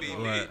 you that'll voting be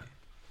for? lit.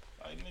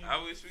 Like, Like, nigga,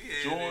 I wish we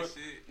had George, that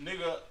shit.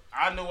 nigga,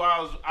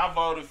 I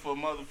voted for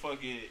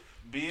motherfucking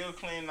Bill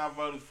Clinton. I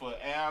voted for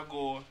Al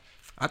Gore.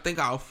 I think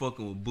I was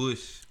fucking with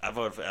Bush. I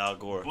voted for Al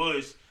Gore.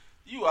 Bush,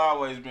 you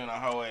always been a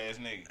hoe ass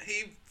nigga.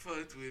 He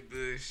fucked with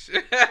Bush.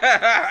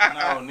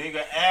 No,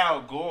 nigga,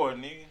 Al Gore,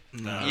 nigga.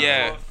 Nah.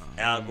 Yeah.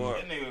 Al Gore.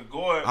 That nigga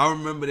Gore. I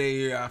remember that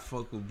year I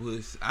fucked with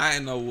Bush. I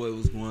didn't know what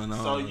was going on.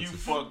 So you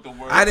fucked the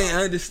world. I didn't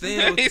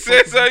understand. What He the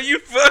said, fuck so you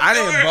fucked I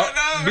didn't her. vote.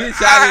 No. Bitch,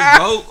 I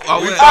didn't vote. I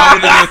went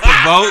over there to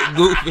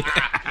vote. Goofy.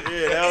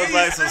 Yeah, that was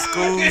like some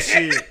school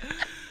shit.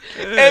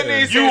 And he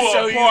You said,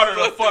 so were a part of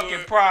the fucked fucking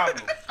her.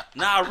 problem.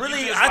 Nah, You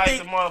really, just I like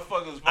think the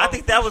motherfuckers I voting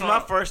think that for was my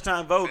Trump. first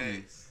time voting.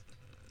 Thanks.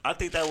 I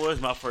think that was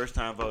my first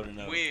time voting.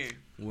 Though.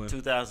 When?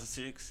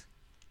 2006.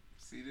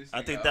 See this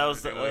I nigga think that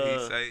was older the, than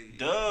what he say.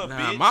 Duh, Nah,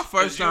 bitch. my 'cause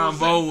first you time was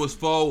vote in- was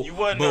for You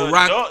wasn't Barack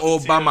an adult until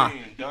Obama.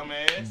 then,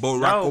 dumbass.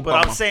 Barack No,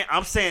 but Obama.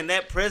 I'm saying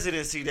that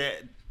presidency,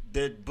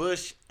 that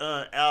Bush,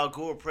 Al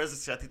Gore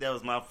presidency. I think that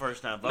was my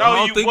first time voting. I No,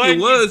 don't you think wasn't, it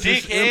you was.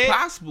 It's dickhead.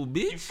 impossible,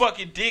 You bitch.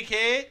 fucking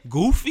dickhead.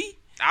 Goofy.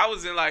 I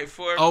was in like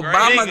fourth Obama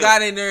grade. Nigga.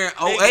 got in there in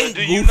Nigga, 08,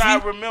 do you Goofy.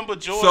 not remember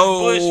George So,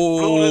 Bush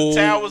blew the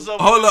towers up?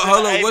 hold when up, he was in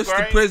hold up. eighth What's the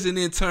grade?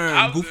 president I term?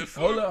 was in Goofy.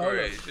 fourth Hold up, hold up.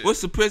 grade. What's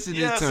the president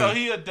Yeah, term? so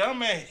he a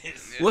dumbass. Yeah.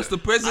 What's the I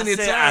president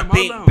said term? I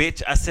think, Hold on.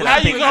 bitch. I said How I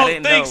you think. gonna I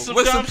didn't think know. some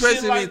What's the dumb shit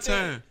president like that?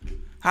 term?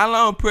 How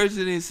long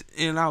presidents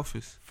in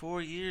office?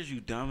 4 years, you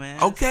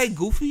dumbass. Okay,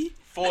 Goofy.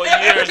 4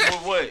 years with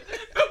what?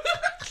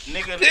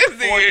 Nigga, This 4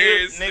 nigga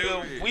years, is nigga.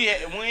 stupid. We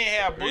ain't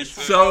have Bush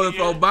for So 4 if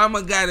years.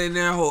 Obama got in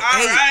there, whole All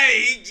 8. right,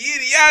 he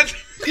get it.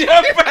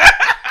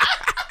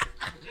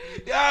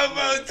 Y'all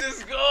both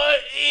just going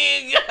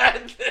in,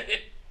 goddamn.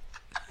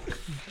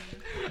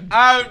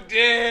 I'm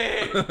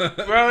dead.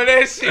 Bro,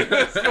 that shit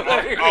was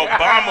funny.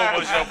 Obama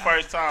was your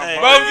first time. Hey.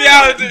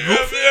 voting.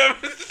 Both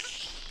y'all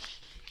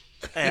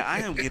did. Hey, I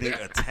am getting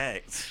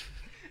attacked.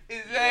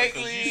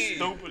 Exactly.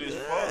 Bro, Stupid as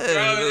fuck.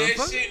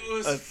 that shit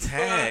was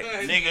Attack.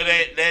 fun.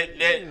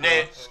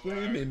 Nigga,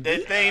 Screaming.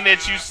 that thing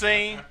that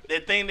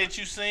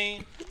you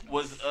seen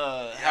was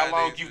how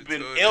long niggas you've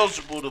been retarded.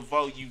 eligible to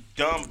vote, you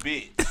dumb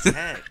bitch.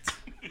 Attacked.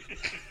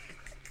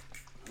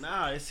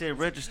 Nah, it said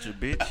register,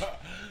 bitch.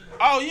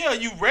 Oh yeah,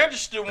 you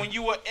registered when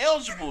you were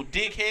eligible,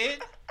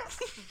 dickhead.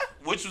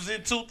 Which was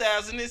in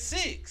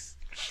 2006.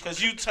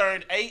 Cause you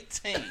turned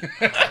 18.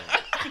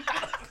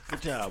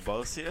 Good job,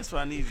 boss. See, that's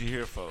what I need you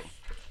here for.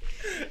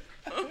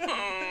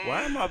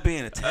 Why am I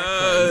being attacked?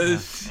 Right now?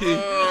 Shit.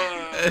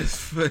 That's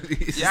funny.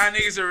 Y'all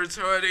niggas are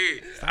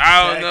retarded.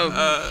 I don't know.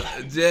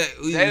 Jack,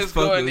 we They was was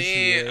fucking going with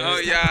in. you, man. Oh,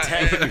 y'all.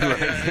 attacking me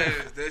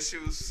right That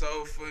shit was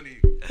so funny.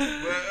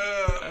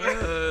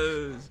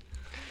 But,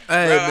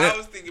 Hey, bro, man. I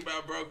was thinking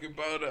about Broken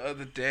Bow the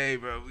other day,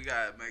 bro. We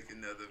gotta make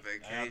another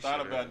vacation. I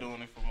thought bro. about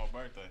doing it for my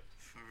birthday.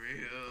 For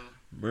real.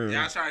 Bro.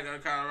 Y'all trying to go to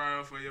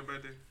Colorado for your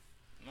birthday?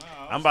 No,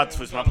 I'm about to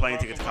saying switch my we plane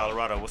gotta ticket to rock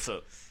Colorado. What's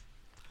up?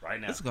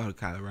 Right now. Let's go to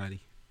Colorado.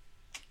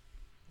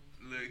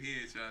 Look, he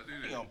ain't trying to You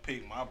do that. gonna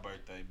pick my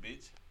birthday,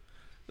 bitch.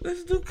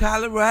 Let's do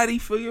Colorado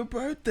for your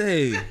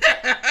birthday.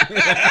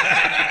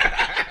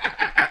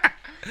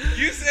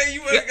 You say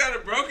you ain't got a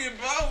broken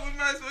bow? We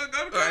might as well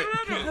go to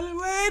Colorado.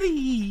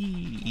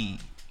 Colorado.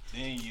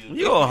 Then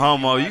You a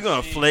homo. You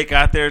gonna flake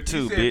out there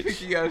too, You said bitch.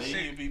 pick your Then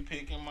shit. you be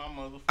picking my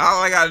motherfucker.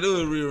 All I gotta do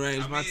is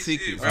rearrange I my mean,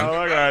 ticket. shit, bro. bro.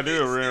 All I gotta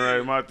do is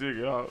rearrange my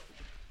ticket.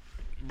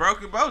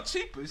 Broken bow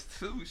cheapest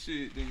too,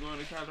 shit, than going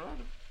to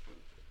Colorado.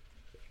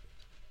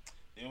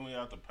 Then we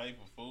have to pay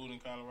for food in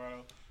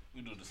Colorado.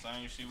 We do the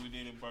same shit we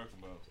did in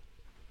Birkenbow.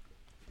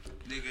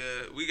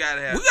 Nigga, we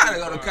gotta have. We gotta two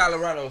go to cars.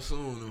 Colorado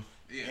soon.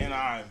 Yeah. And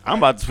I'm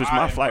about to switch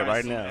my I flight invite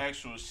right some now.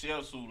 Actual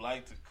chefs who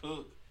like to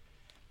cook.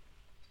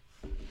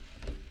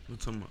 What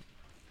talking about?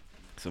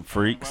 Some Invite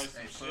freaks.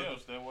 some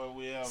chefs. That way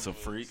we have Some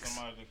freaks.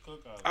 somebody to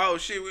cook out. Oh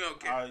shit, we don't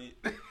care.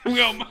 Yeah. We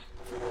don't.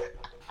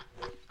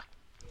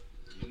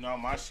 You know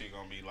my shit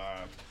gonna be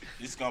live.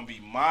 This gonna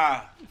be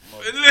my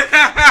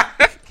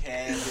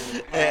cabin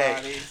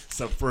party.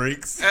 Some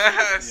freaks.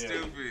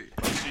 Stupid.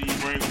 Make sure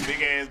you bring a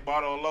big ass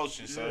bottle of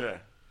lotion, so Yeah.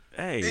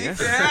 Hey, that's,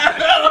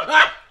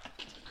 Yeah.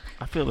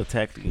 I feel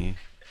attacked again.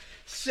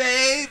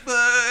 Shea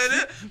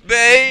butter,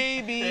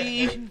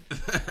 baby.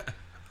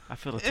 I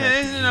feel attacked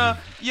And again.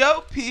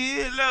 your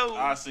pillow.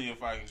 I'll see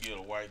if I can get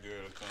a white girl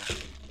to come.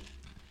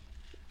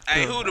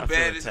 Hey, who I the feel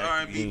baddest attacked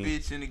R&B again.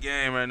 bitch in the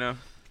game right now?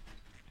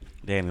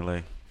 Danny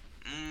Lay.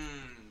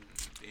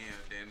 Damn,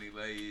 Danny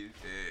Lay is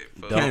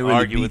bad. Don't Can't really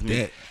argue with beat me.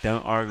 that.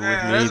 Don't argue with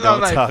Man, me. that's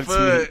Don't not talk like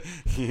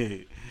to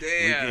me. We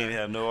Damn. can't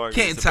have no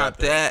arguments. Can't top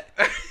about that.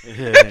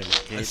 Yeah, can't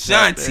top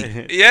Ashanti.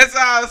 that. Yeah, that's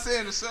all I was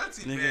saying. The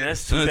Shanti, Nigga, man.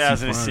 that's Ashanti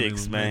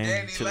 2006, fine, man.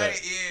 Danny Chill Lay,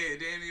 out. yeah,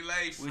 Danny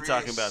Lay. We fresh.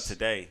 talking about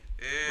today,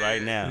 Yeah.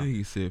 right now.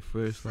 You said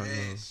first like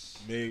Fresh.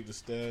 Big the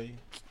Stallion.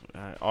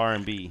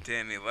 R&B.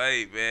 Danny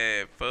Lay,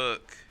 man.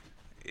 Fuck.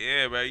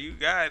 Yeah, bro, you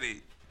got it.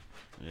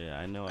 Yeah,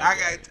 I know.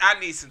 I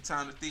need some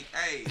time to think.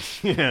 Hey,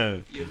 Yeah.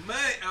 your mud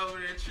over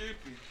there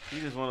tripping. He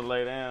just want to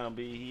lay down,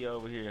 B. He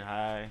over here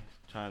high,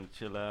 trying to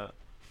chill out,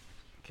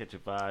 catch a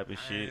vibe and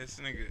shit. This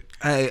nigga.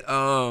 Hey,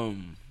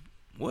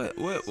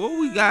 what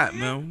we got,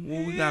 man?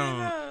 What we got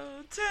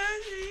on?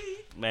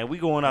 Man, we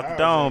going out the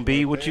dome,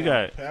 B. What you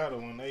got? Powder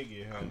when they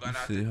get I'm home. going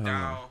out See, the hold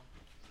on. dome.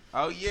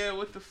 Oh yeah,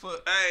 what the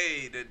fuck?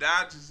 Hey, the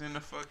Dodgers in the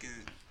fucking.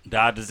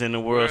 Dodgers in the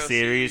World World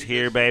Series Series,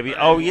 here, this baby. is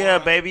Oh great. yeah,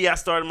 baby. I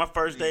started my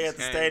first day at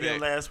the Came stadium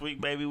back. last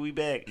week, baby. We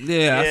back.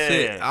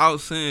 Yeah, I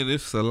was saying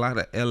there's a lot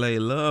of LA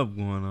love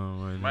going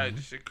on right now. Right,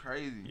 this shit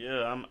crazy.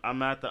 Yeah,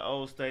 I'm at the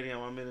old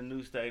stadium. I'm in the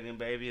new stadium,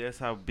 baby. That's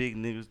how big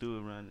niggas do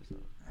it around this.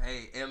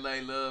 Hey, LA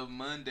Love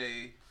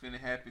Monday finna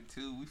happen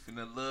too. We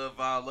finna love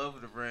all over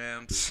the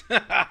Rams.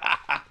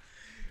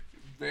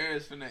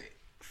 Bears finna.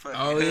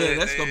 Oh yeah,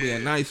 that's gonna be a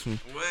nice one.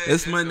 What? It's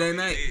That's Monday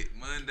gonna be night. lit.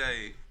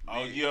 Monday.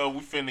 Oh yeah,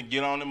 we finna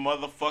get on the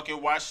motherfucking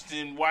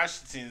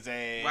Washington's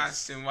ass.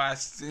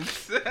 Washington.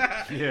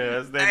 Yeah,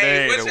 that's that Hey,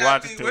 name. what The y'all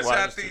Washington, think? What y'all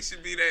Washington. think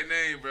should be that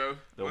name, bro?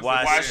 The What's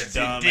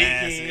Washington Washington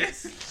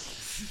dumbasses.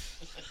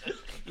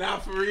 Nah,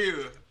 for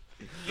real.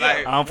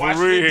 Like, I'm for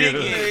Washington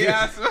real.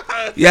 Dickens.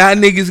 Y'all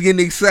niggas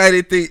getting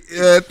excited, think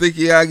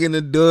y'all getting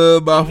a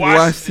dub off of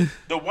Washington.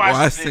 The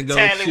Washington Washington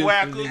gonna chip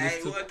Tallywhacker. the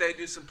Hey, what they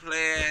do some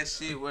play ass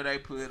shit where they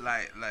put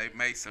like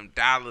make some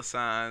dollar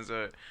signs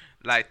or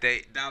like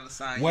they dollar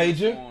sign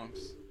Wager? uniforms.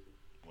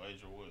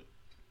 Wager what?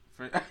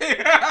 For-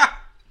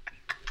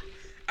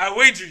 I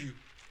wager you.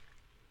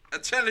 I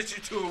challenge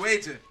you to a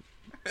wager.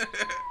 You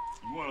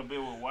wanna bet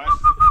with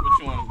Washington? What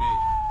you wanna bet?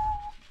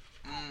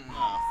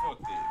 Nah, fuck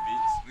that,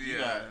 bitch. You Yeah.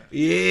 got-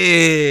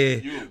 Yeah.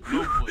 You a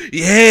Bluefoot.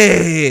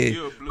 Yeah.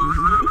 You a blue.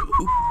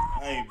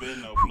 I ain't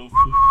betting no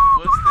Bluefoot.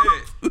 What's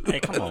that? Hey,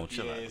 come on,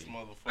 chill out. Ass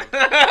motherfucker.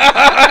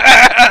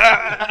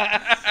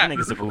 That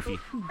nigga's a goofy.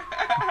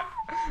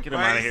 Get him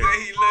Why out of he here.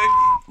 say he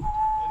lucky?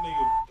 That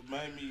nigga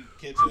made me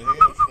catch a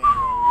hamstring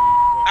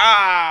while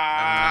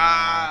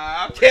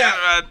Ah, I'm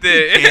yeah. Right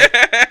there.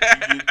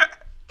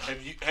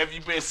 Have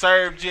you been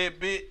served yet,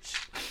 bitch?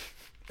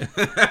 That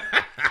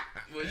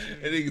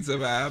nigga talking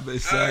about I been you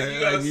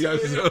saying got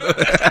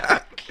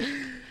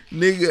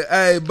nigga,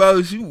 hey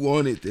boss, you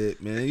wanted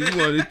that, man. You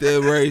wanted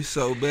that race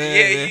so bad.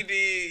 Yeah, man. you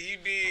did. You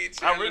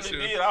did. I really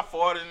did. I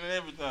fought it and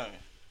everything.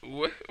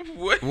 What?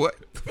 What?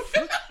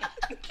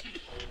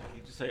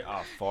 You just say,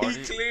 I He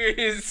farted. cleared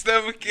his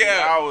stomach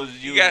Yeah, I out. was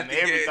You using got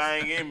the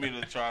everything in me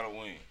to try to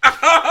win.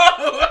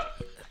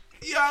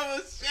 You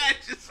almost shot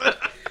yourself.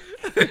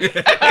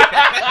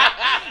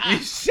 You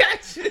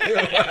shot shit.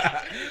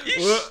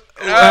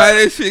 How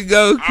that shit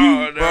go, Q?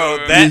 Oh, no,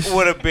 Bro, that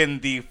would have been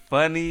the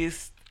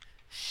funniest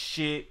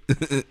shit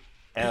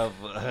ever.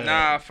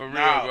 Nah, for real,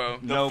 Nah, bro.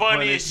 the No pun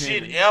funniest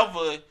shit intended.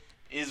 ever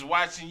is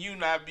watching you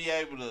not be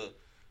able to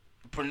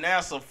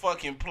pronounce a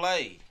fucking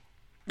play.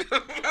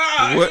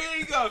 What? Here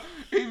you go.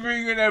 He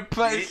bringing that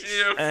play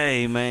shit.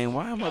 Hey, man,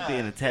 why am I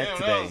being God attacked damn,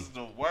 today? That was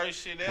the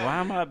worst shit ever. Why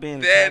am I being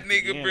That attacked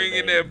nigga again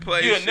bringing today? that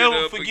play You'll shit never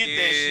up forget again.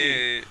 that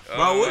shit.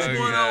 Bro, what's my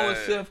going on with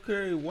God. Steph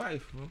Curry's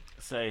wife, bro?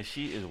 Say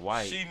she is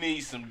white. She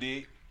needs some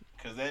dick,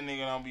 cause that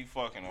nigga don't be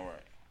fucking her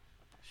right.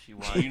 She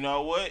white. You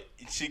know what?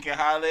 She can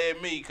holler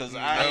at me, cause I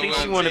I I think ain't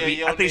she gonna want to tell be.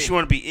 your I think she nigga.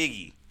 want to be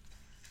Iggy.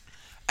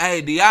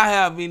 Hey, do y'all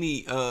have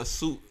any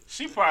suit?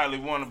 She probably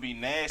want to be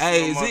nasty.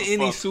 Hey, is little it any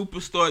motherfucker.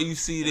 superstar you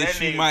see that, That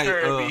she nigga might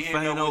Curry be hitting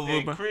faint her with over,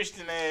 that bro?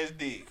 Christian ass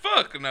dick.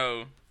 Fuck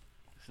no.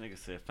 This nigga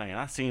said, "Fine,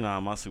 I seen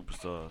all my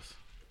superstars.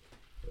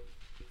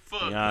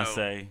 Fuck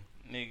Beyonce,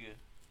 Nigga.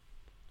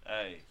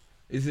 Hey,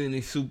 Is it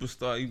any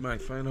superstar you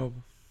might faint over?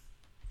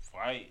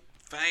 fight.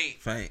 no. Faint.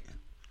 Faint.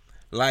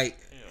 Like,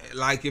 Yeah.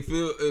 like if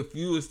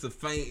you was to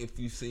faint if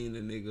you seen a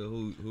nigga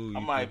who you I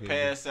might think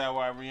it pass out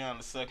while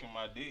Rihanna sucking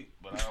my dick,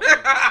 but I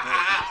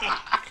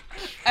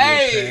don't is?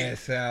 Hey.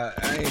 Pass out.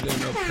 I ain't doing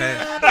no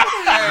pass.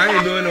 I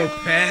ain't doing no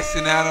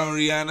passing out on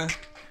Rihanna.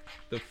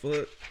 The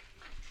fuck?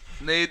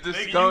 They just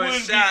Nigga, going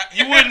shot.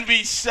 you wouldn't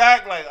be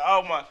shocked like,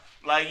 oh my,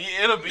 like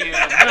it'll be in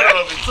the middle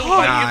of it too.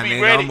 Like Nah, you be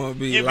nigga, ready. I'm gonna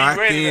be you locked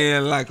ready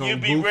in like you on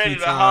be goofy ready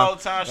the time, whole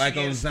time like she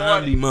on getting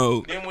zombie started.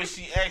 mode. Then when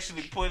she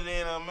actually put it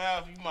in her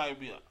mouth, you might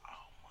be like,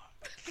 oh my,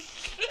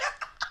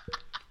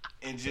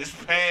 and just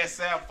pass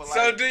out for like.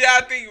 So do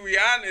y'all think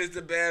Rihanna is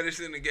the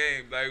baddest in the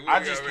game? Like,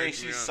 I just think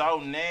she's so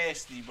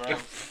nasty, bro.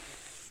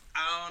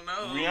 I don't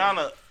know.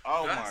 Rihanna,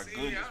 oh I my see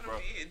goodness, Rihanna bro.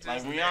 being just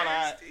Like Rihanna,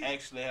 nasty. I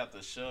actually have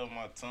to shove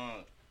my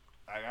tongue.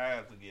 Like I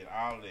have to get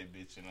all that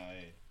bitch in her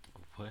ass.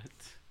 what?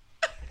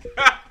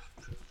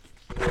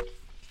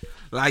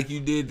 Like you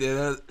did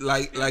that,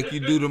 like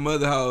you do the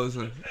mother hoes.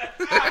 Huh?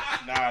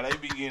 Nah, they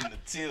be getting the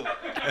tilt.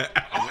 You said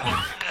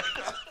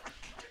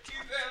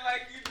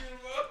like you do,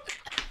 bro.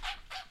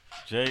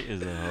 Jay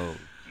is a hoe.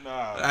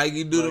 Nah. Like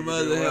you do the Like,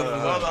 mother the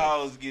hoes. other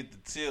hoes get the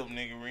tip,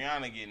 nigga.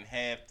 Rihanna getting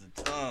half the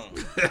tongue.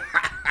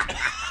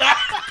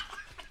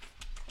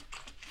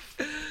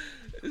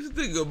 This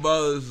nigga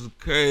boss is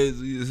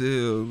crazy as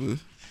hell, man.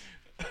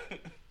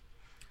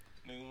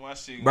 Nigga, my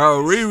shit.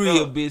 Bro, gonna be Riri a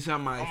stuck. bitch. I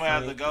might. I'm gonna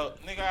have to faint. go,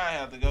 nigga. I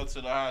have to go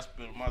to the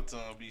hospital. My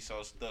tongue be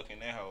so stuck in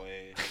that whole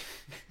ass.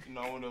 You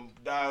know when them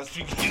dogs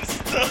be getting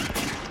stuck.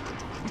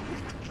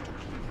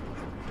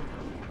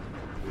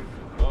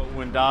 Oh,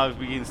 when dogs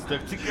be getting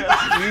stuck together.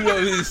 You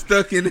gonna be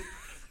stuck in.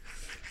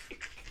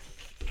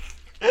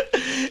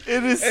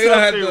 It is They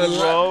gonna have something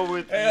to wrong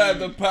with They have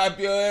to you. pop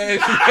your ass.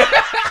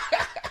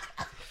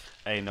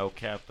 Ain't no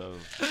cap though.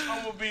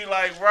 I'm gonna be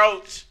like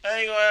Roach. I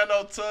ain't gonna have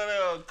no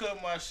toenail to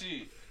cut my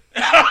shit.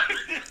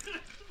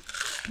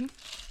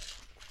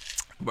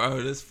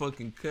 Bro, that's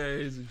fucking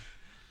crazy.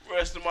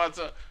 Rest of my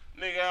time,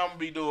 nigga, I'm gonna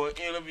be doing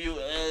interview.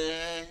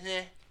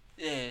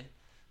 Yeah,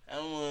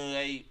 I'm gonna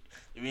like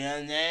be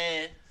on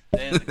that.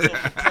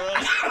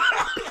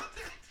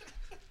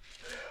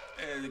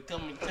 There's a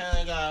couple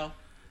tongue off.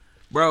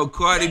 Bro,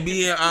 Cardi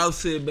B and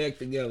Offset back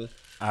together.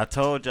 I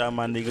told y'all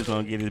my niggas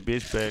gonna get his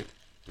bitch back.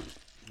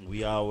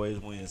 We always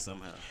win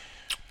somehow.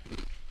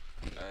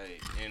 Hey,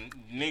 and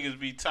niggas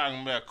be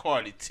talking about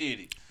Cardi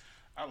titty.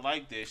 I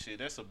like that shit.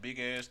 That's a big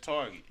ass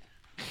target.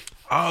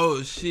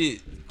 Oh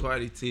shit,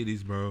 Cardi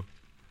titties, bro.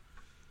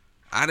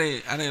 I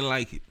didn't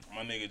like it.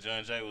 My nigga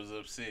John Jay was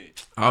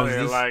upset. I was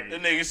didn't just, like The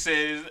it. nigga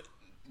said,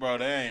 "Bro,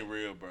 that ain't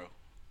real, bro."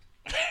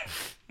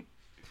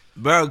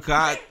 bro.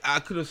 'Cause I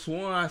could have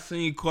sworn I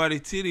seen Cardi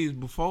titties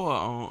before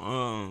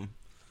on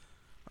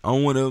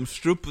one of them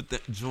stripper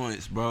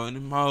joints, bro. And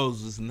them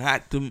hoes was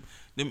not them.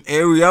 Them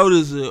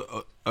areolas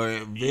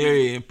are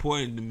very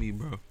important to me,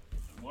 bro.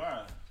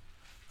 Why?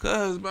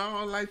 'Cause bro, I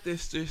don't like that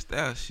stressed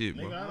out shit,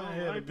 bro. Nigga, I don't don't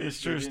like like that this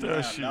stressed shit.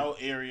 out shit. No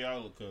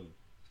areola color.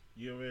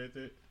 You ever had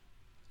that?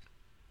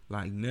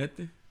 Like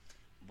nothing.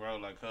 Bro,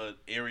 like her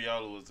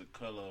areola was the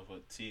color of her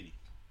titty.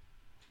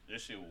 That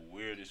shit was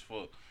weird as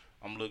fuck.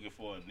 I'm looking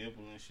for a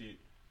nipple and shit.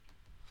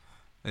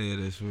 Yeah,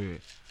 that's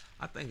weird.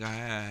 I think I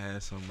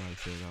had something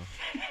like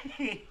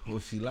that though.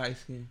 Was she light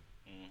skinned?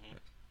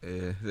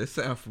 Yeah, that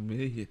sound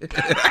familiar.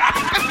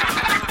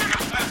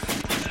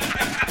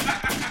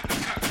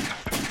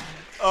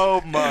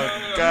 Oh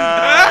my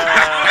god.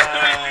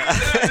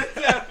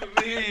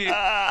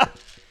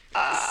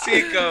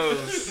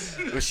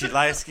 Sickos. Was she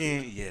light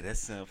skinned? Yeah, that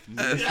sounds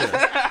familiar.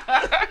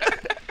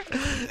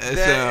 That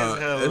is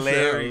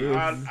hilarious.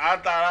 I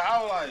thought,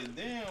 I was like,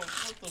 damn,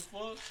 what the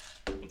fuck?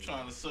 I'm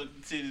trying to suck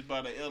the titties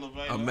by the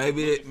elevator.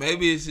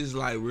 Maybe it's just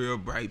like real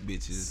bright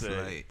bitches. Say,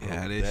 Like, bro,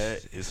 yeah,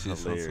 that is shit's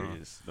so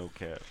hilarious. No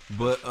cap.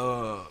 But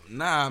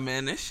nah,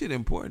 man, that shit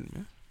important,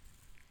 man.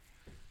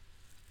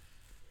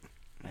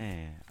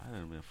 Man, I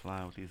done been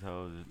flying with these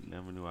hoes.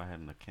 Never knew I had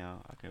an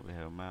account. I can't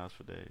have miles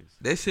for days.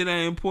 That shit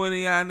ain't important to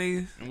y'all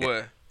niggas.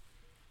 What?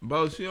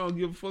 Bro, she don't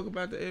give a fuck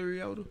about the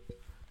areola.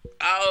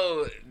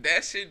 Oh,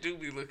 that shit do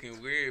be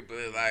looking weird, but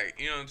like,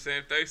 you know what I'm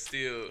saying? If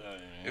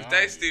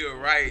they still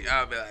right,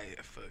 I'll be like,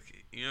 yeah, fuck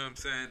it. You know what I'm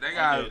saying? They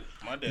got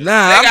my dad.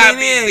 Nah, They I gotta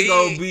mean, it be ain't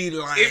gonna big. be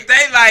like. if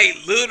they like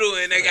little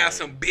and they got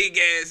some big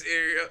ass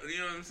area, you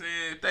know what I'm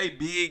saying? If they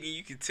big and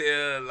you can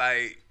tell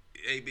like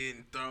they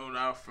been thrown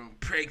off from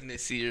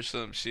pregnancy or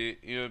some shit,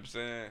 you know what I'm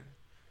saying?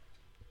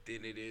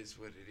 Then it is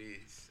what it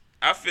is.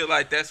 I feel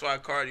like that's why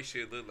Cardi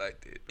shit look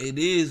like that. It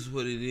is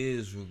what it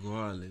is,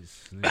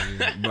 regardless.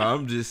 Nigga. But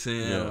I'm just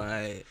saying, Yeah.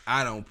 like,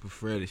 I don't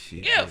prefer the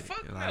shit. Yeah, like,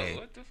 fuck like,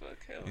 no. What the fuck?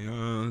 Hell You no.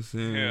 know what I'm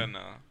saying? Hell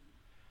no.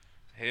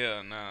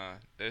 Hell nah.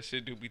 That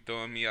shit do be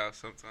throwing me out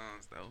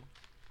sometimes though.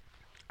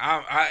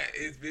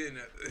 I've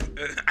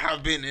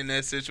been in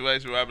that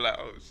situation where I'm like,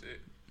 oh shit,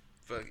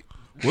 fuck it.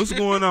 What's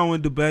going on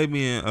with the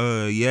baby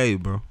and Ye,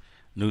 bro?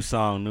 New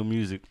song, new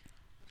music.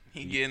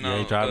 He getting Yeah,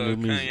 he on dropped new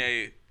music.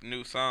 Kanye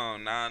new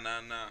song. Nah.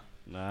 Nah.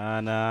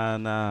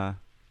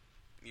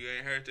 You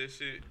ain't heard that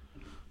shit?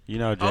 You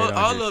know, Jay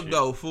All up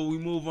though. Before we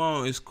move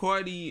on, is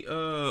Cardi?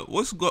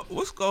 What's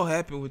gonna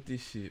happen with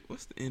this shit?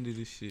 What's the end of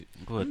this shit?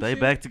 What, they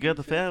back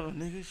together forever,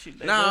 nigga? Shit,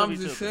 they Nah, love I'm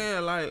each just other.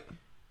 saying, like,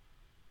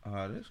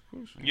 that's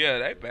crucial. Yeah,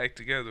 they back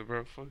together,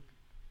 bro. Fuck.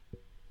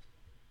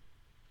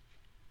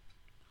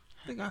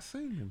 I think I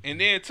seen him. And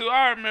then too,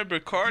 I remember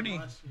Cardi.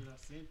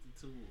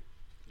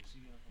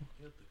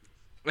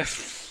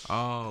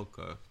 Oh,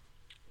 okay.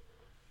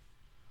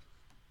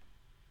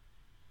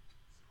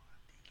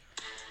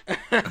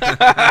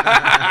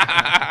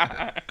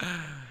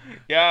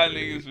 Y'all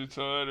niggas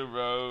retarded,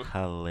 bro.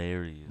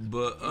 Hilarious.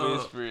 But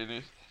Whispering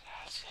it.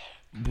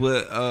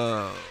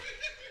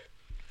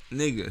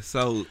 nigga,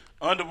 so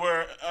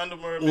Underwear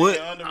what?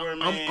 man, underwear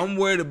man. I'm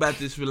worried about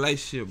this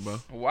relationship, bro.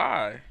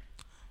 Why?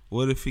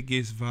 What if it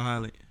gets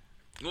violent?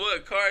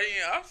 What, Cardi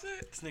and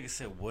Offset? This nigga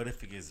said, "What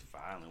if it gets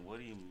violent?" What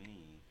do you mean?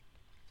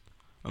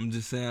 I'm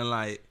just saying,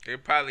 like,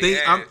 It probably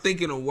has. I'm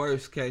thinking a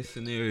worst case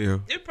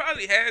scenario. It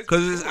probably has.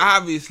 Cause it's before.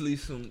 obviously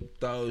some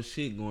thorough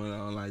shit going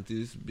on. Like,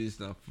 this bitch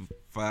done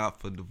filed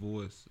for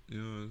divorce.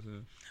 You know what I'm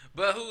saying?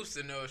 But who's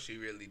to know if she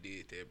really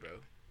did that, bro?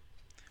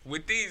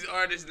 With these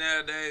artists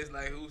nowadays,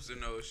 like, who's to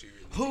know if she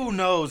really Who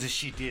knows if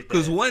she did that?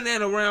 Cause wasn't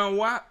that around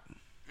WAP?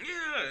 Yeah,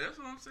 that's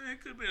what I'm saying.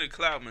 It could have been a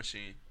clout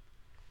machine.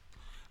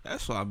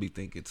 That's what I be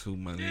thinking too,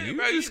 man. Yeah, you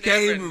bro, you just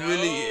can't never even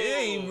really. know. It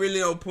ain't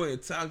really on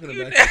point talking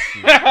You, about this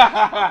shit.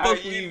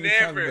 Fuck we you even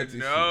talking never about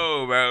this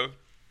know, bro.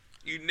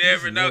 You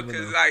never just know, never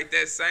because, know. like,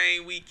 that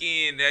same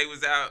weekend, they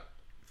was out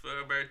for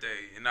her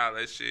birthday and all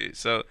that shit.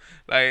 So,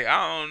 like,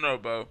 I don't know,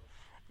 bro.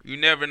 You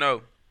never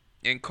know.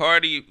 And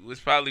Cardi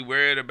was probably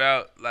worried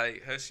about,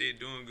 like, her shit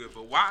doing good.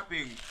 But WAP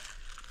been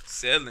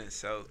selling,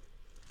 so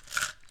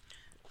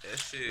that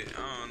shit,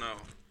 I don't know.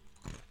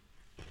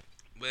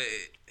 But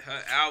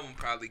her album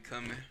probably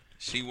coming.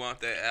 She want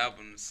that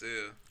album to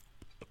sell.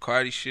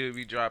 Cardi should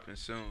be dropping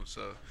soon,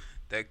 so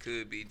that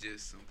could be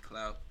just some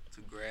clout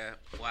to grab.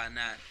 Why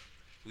not?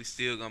 We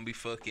still gonna be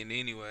fucking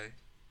anyway.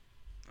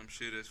 I'm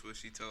sure that's what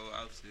she told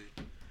Offset.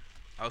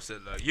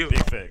 Offset like, yo,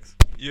 Big facts.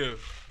 yeah,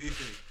 he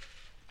think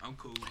I'm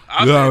cool.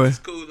 Offset is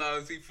cool as long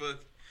as he fucking.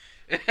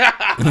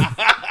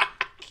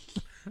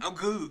 I'm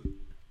good.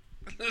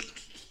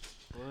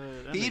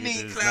 He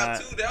need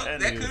clout too. That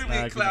could have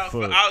been clout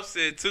for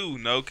Offset too.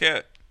 No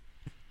cap.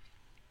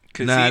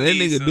 Nah, that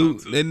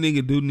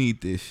nigga do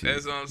need this shit.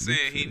 That's what I'm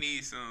saying. He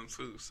needs some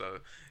too. So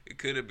it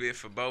could have been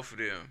for both of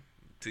them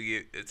to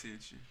get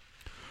attention.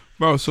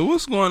 Bro, so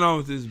what's going on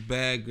with this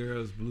Bad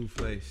Girls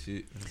Blueface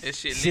shit? That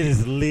shit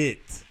is lit.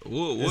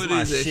 What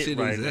is that shit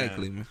right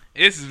exactly, man?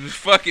 It's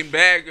fucking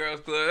Bad Girls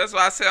Club. That's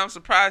why I said I'm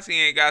surprised he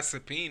ain't got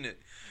subpoenaed.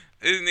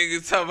 This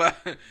nigga talking about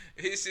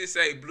his shit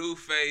say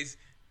Blueface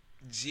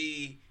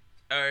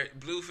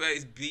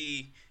Blueface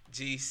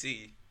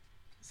BGC.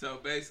 So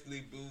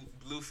basically,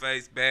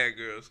 Blueface Bad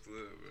Girls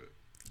Club,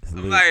 bro.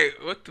 I'm like,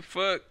 what the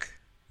fuck?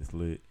 It's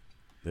lit.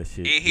 That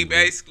shit. And he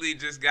basically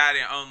just got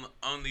it on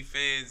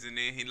OnlyFans, and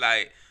then he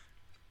like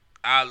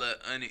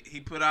he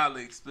put all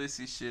the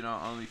explicit shit on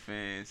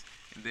OnlyFans,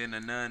 and then the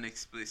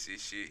non-explicit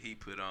shit he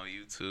put on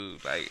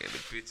YouTube, like the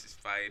bitches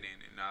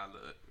fighting and all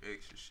the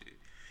extra shit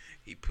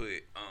he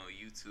put on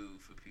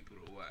YouTube for people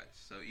to watch.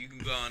 So you can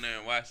go on there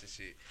and watch the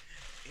shit.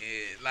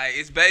 And like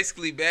it's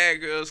basically Bad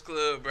Girls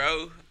Club,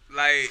 bro.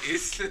 Like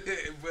it's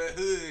but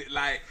hood,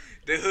 like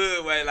the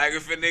hood way. Like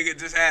if a nigga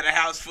just had a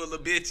house full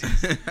of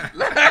bitches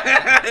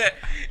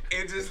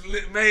and just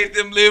made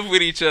them live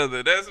with each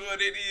other. That's what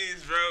it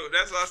is, bro.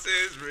 That's why I say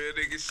it's real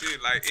nigga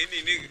shit. Like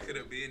any nigga could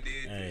have been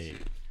dead. Hey,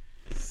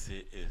 this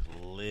shit is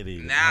litty.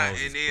 Nah,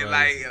 and then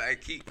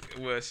like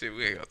shit,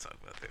 we ain't gonna talk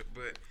about that,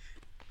 but.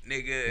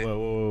 Nigga,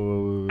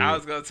 whoa. I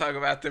was gonna talk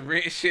about the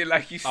rent shit,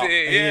 like you said.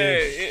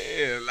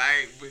 Yeah.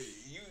 Like, but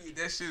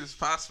that shit is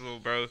possible,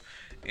 bro,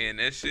 and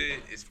that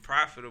shit is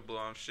profitable.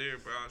 I'm sure,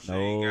 bro. I'm sure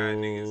you got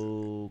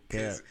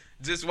niggas.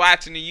 Just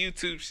watching the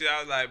YouTube shit,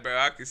 I was like, bro,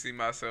 I can see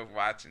myself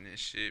watching this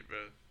shit,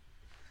 bro.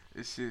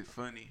 This shit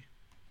funny.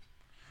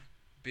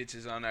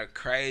 Bitches on there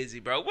crazy,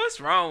 bro. What's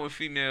wrong with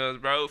females,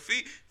 bro?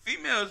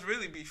 Females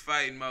really be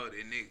fighting more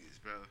than niggas,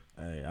 bro.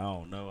 Hey, I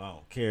don't know. I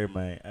don't care,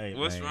 man. Hey,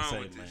 what's man, wrong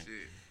with this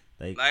shit?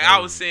 Like crazy, I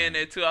was saying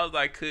that too. I was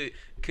like, could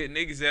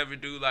niggas ever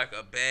do like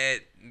a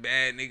bad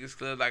niggas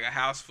club, like a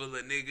house full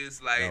of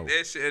niggas? Like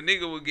that shit, a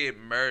nigga would get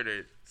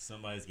murdered.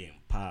 Somebody's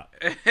getting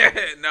popped.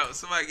 No,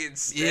 somebody getting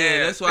stabbed.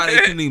 Yeah, that's why they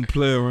couldn't even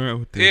play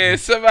around with that. Yeah,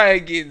 somebody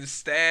getting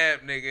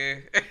stabbed,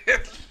 nigga.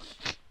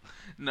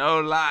 No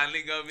lie,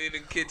 nigga up in the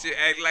kitchen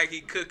act like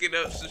he cooking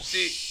up some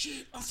shit.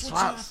 Shit, I'm switching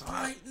my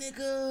fight,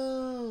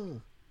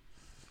 nigga.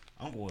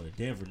 I'm going to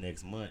Denver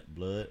next month,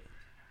 blood.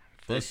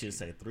 That shit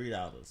say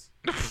 $3.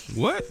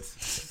 What?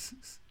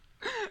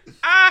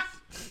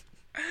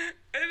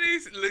 And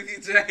he's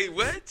looking Jay,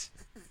 what?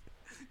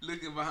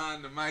 Looking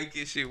behind the mic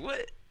and shit,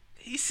 what?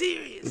 He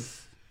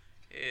serious?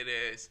 It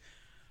is.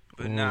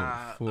 But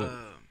no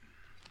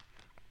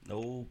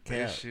cap.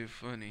 That shit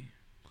funny.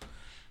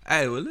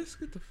 Hey, well, let's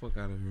get the fuck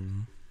out of here,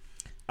 man.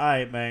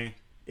 Alright, man.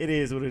 It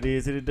is what it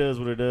is. It does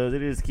what it does.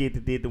 It is the kid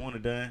that did the one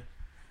that done.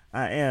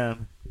 I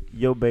am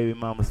your baby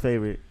mama's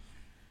favorite.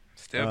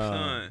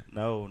 Stepson.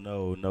 No.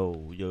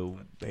 Your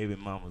baby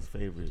mama's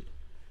favorite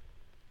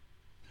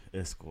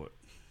escort.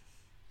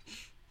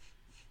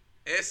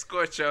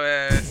 Escort your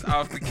ass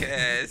off the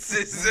cast.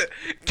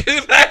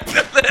 Cute like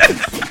the letter.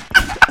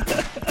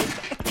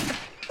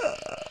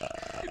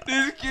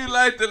 This is cute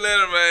like the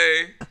letter,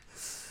 man.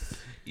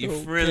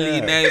 You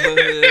friendly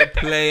neighborhood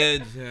player,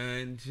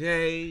 John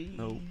Jay.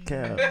 No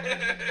cap.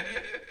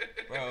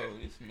 Bro,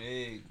 this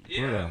Meg.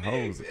 Yeah,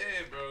 Meg,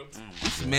 bro.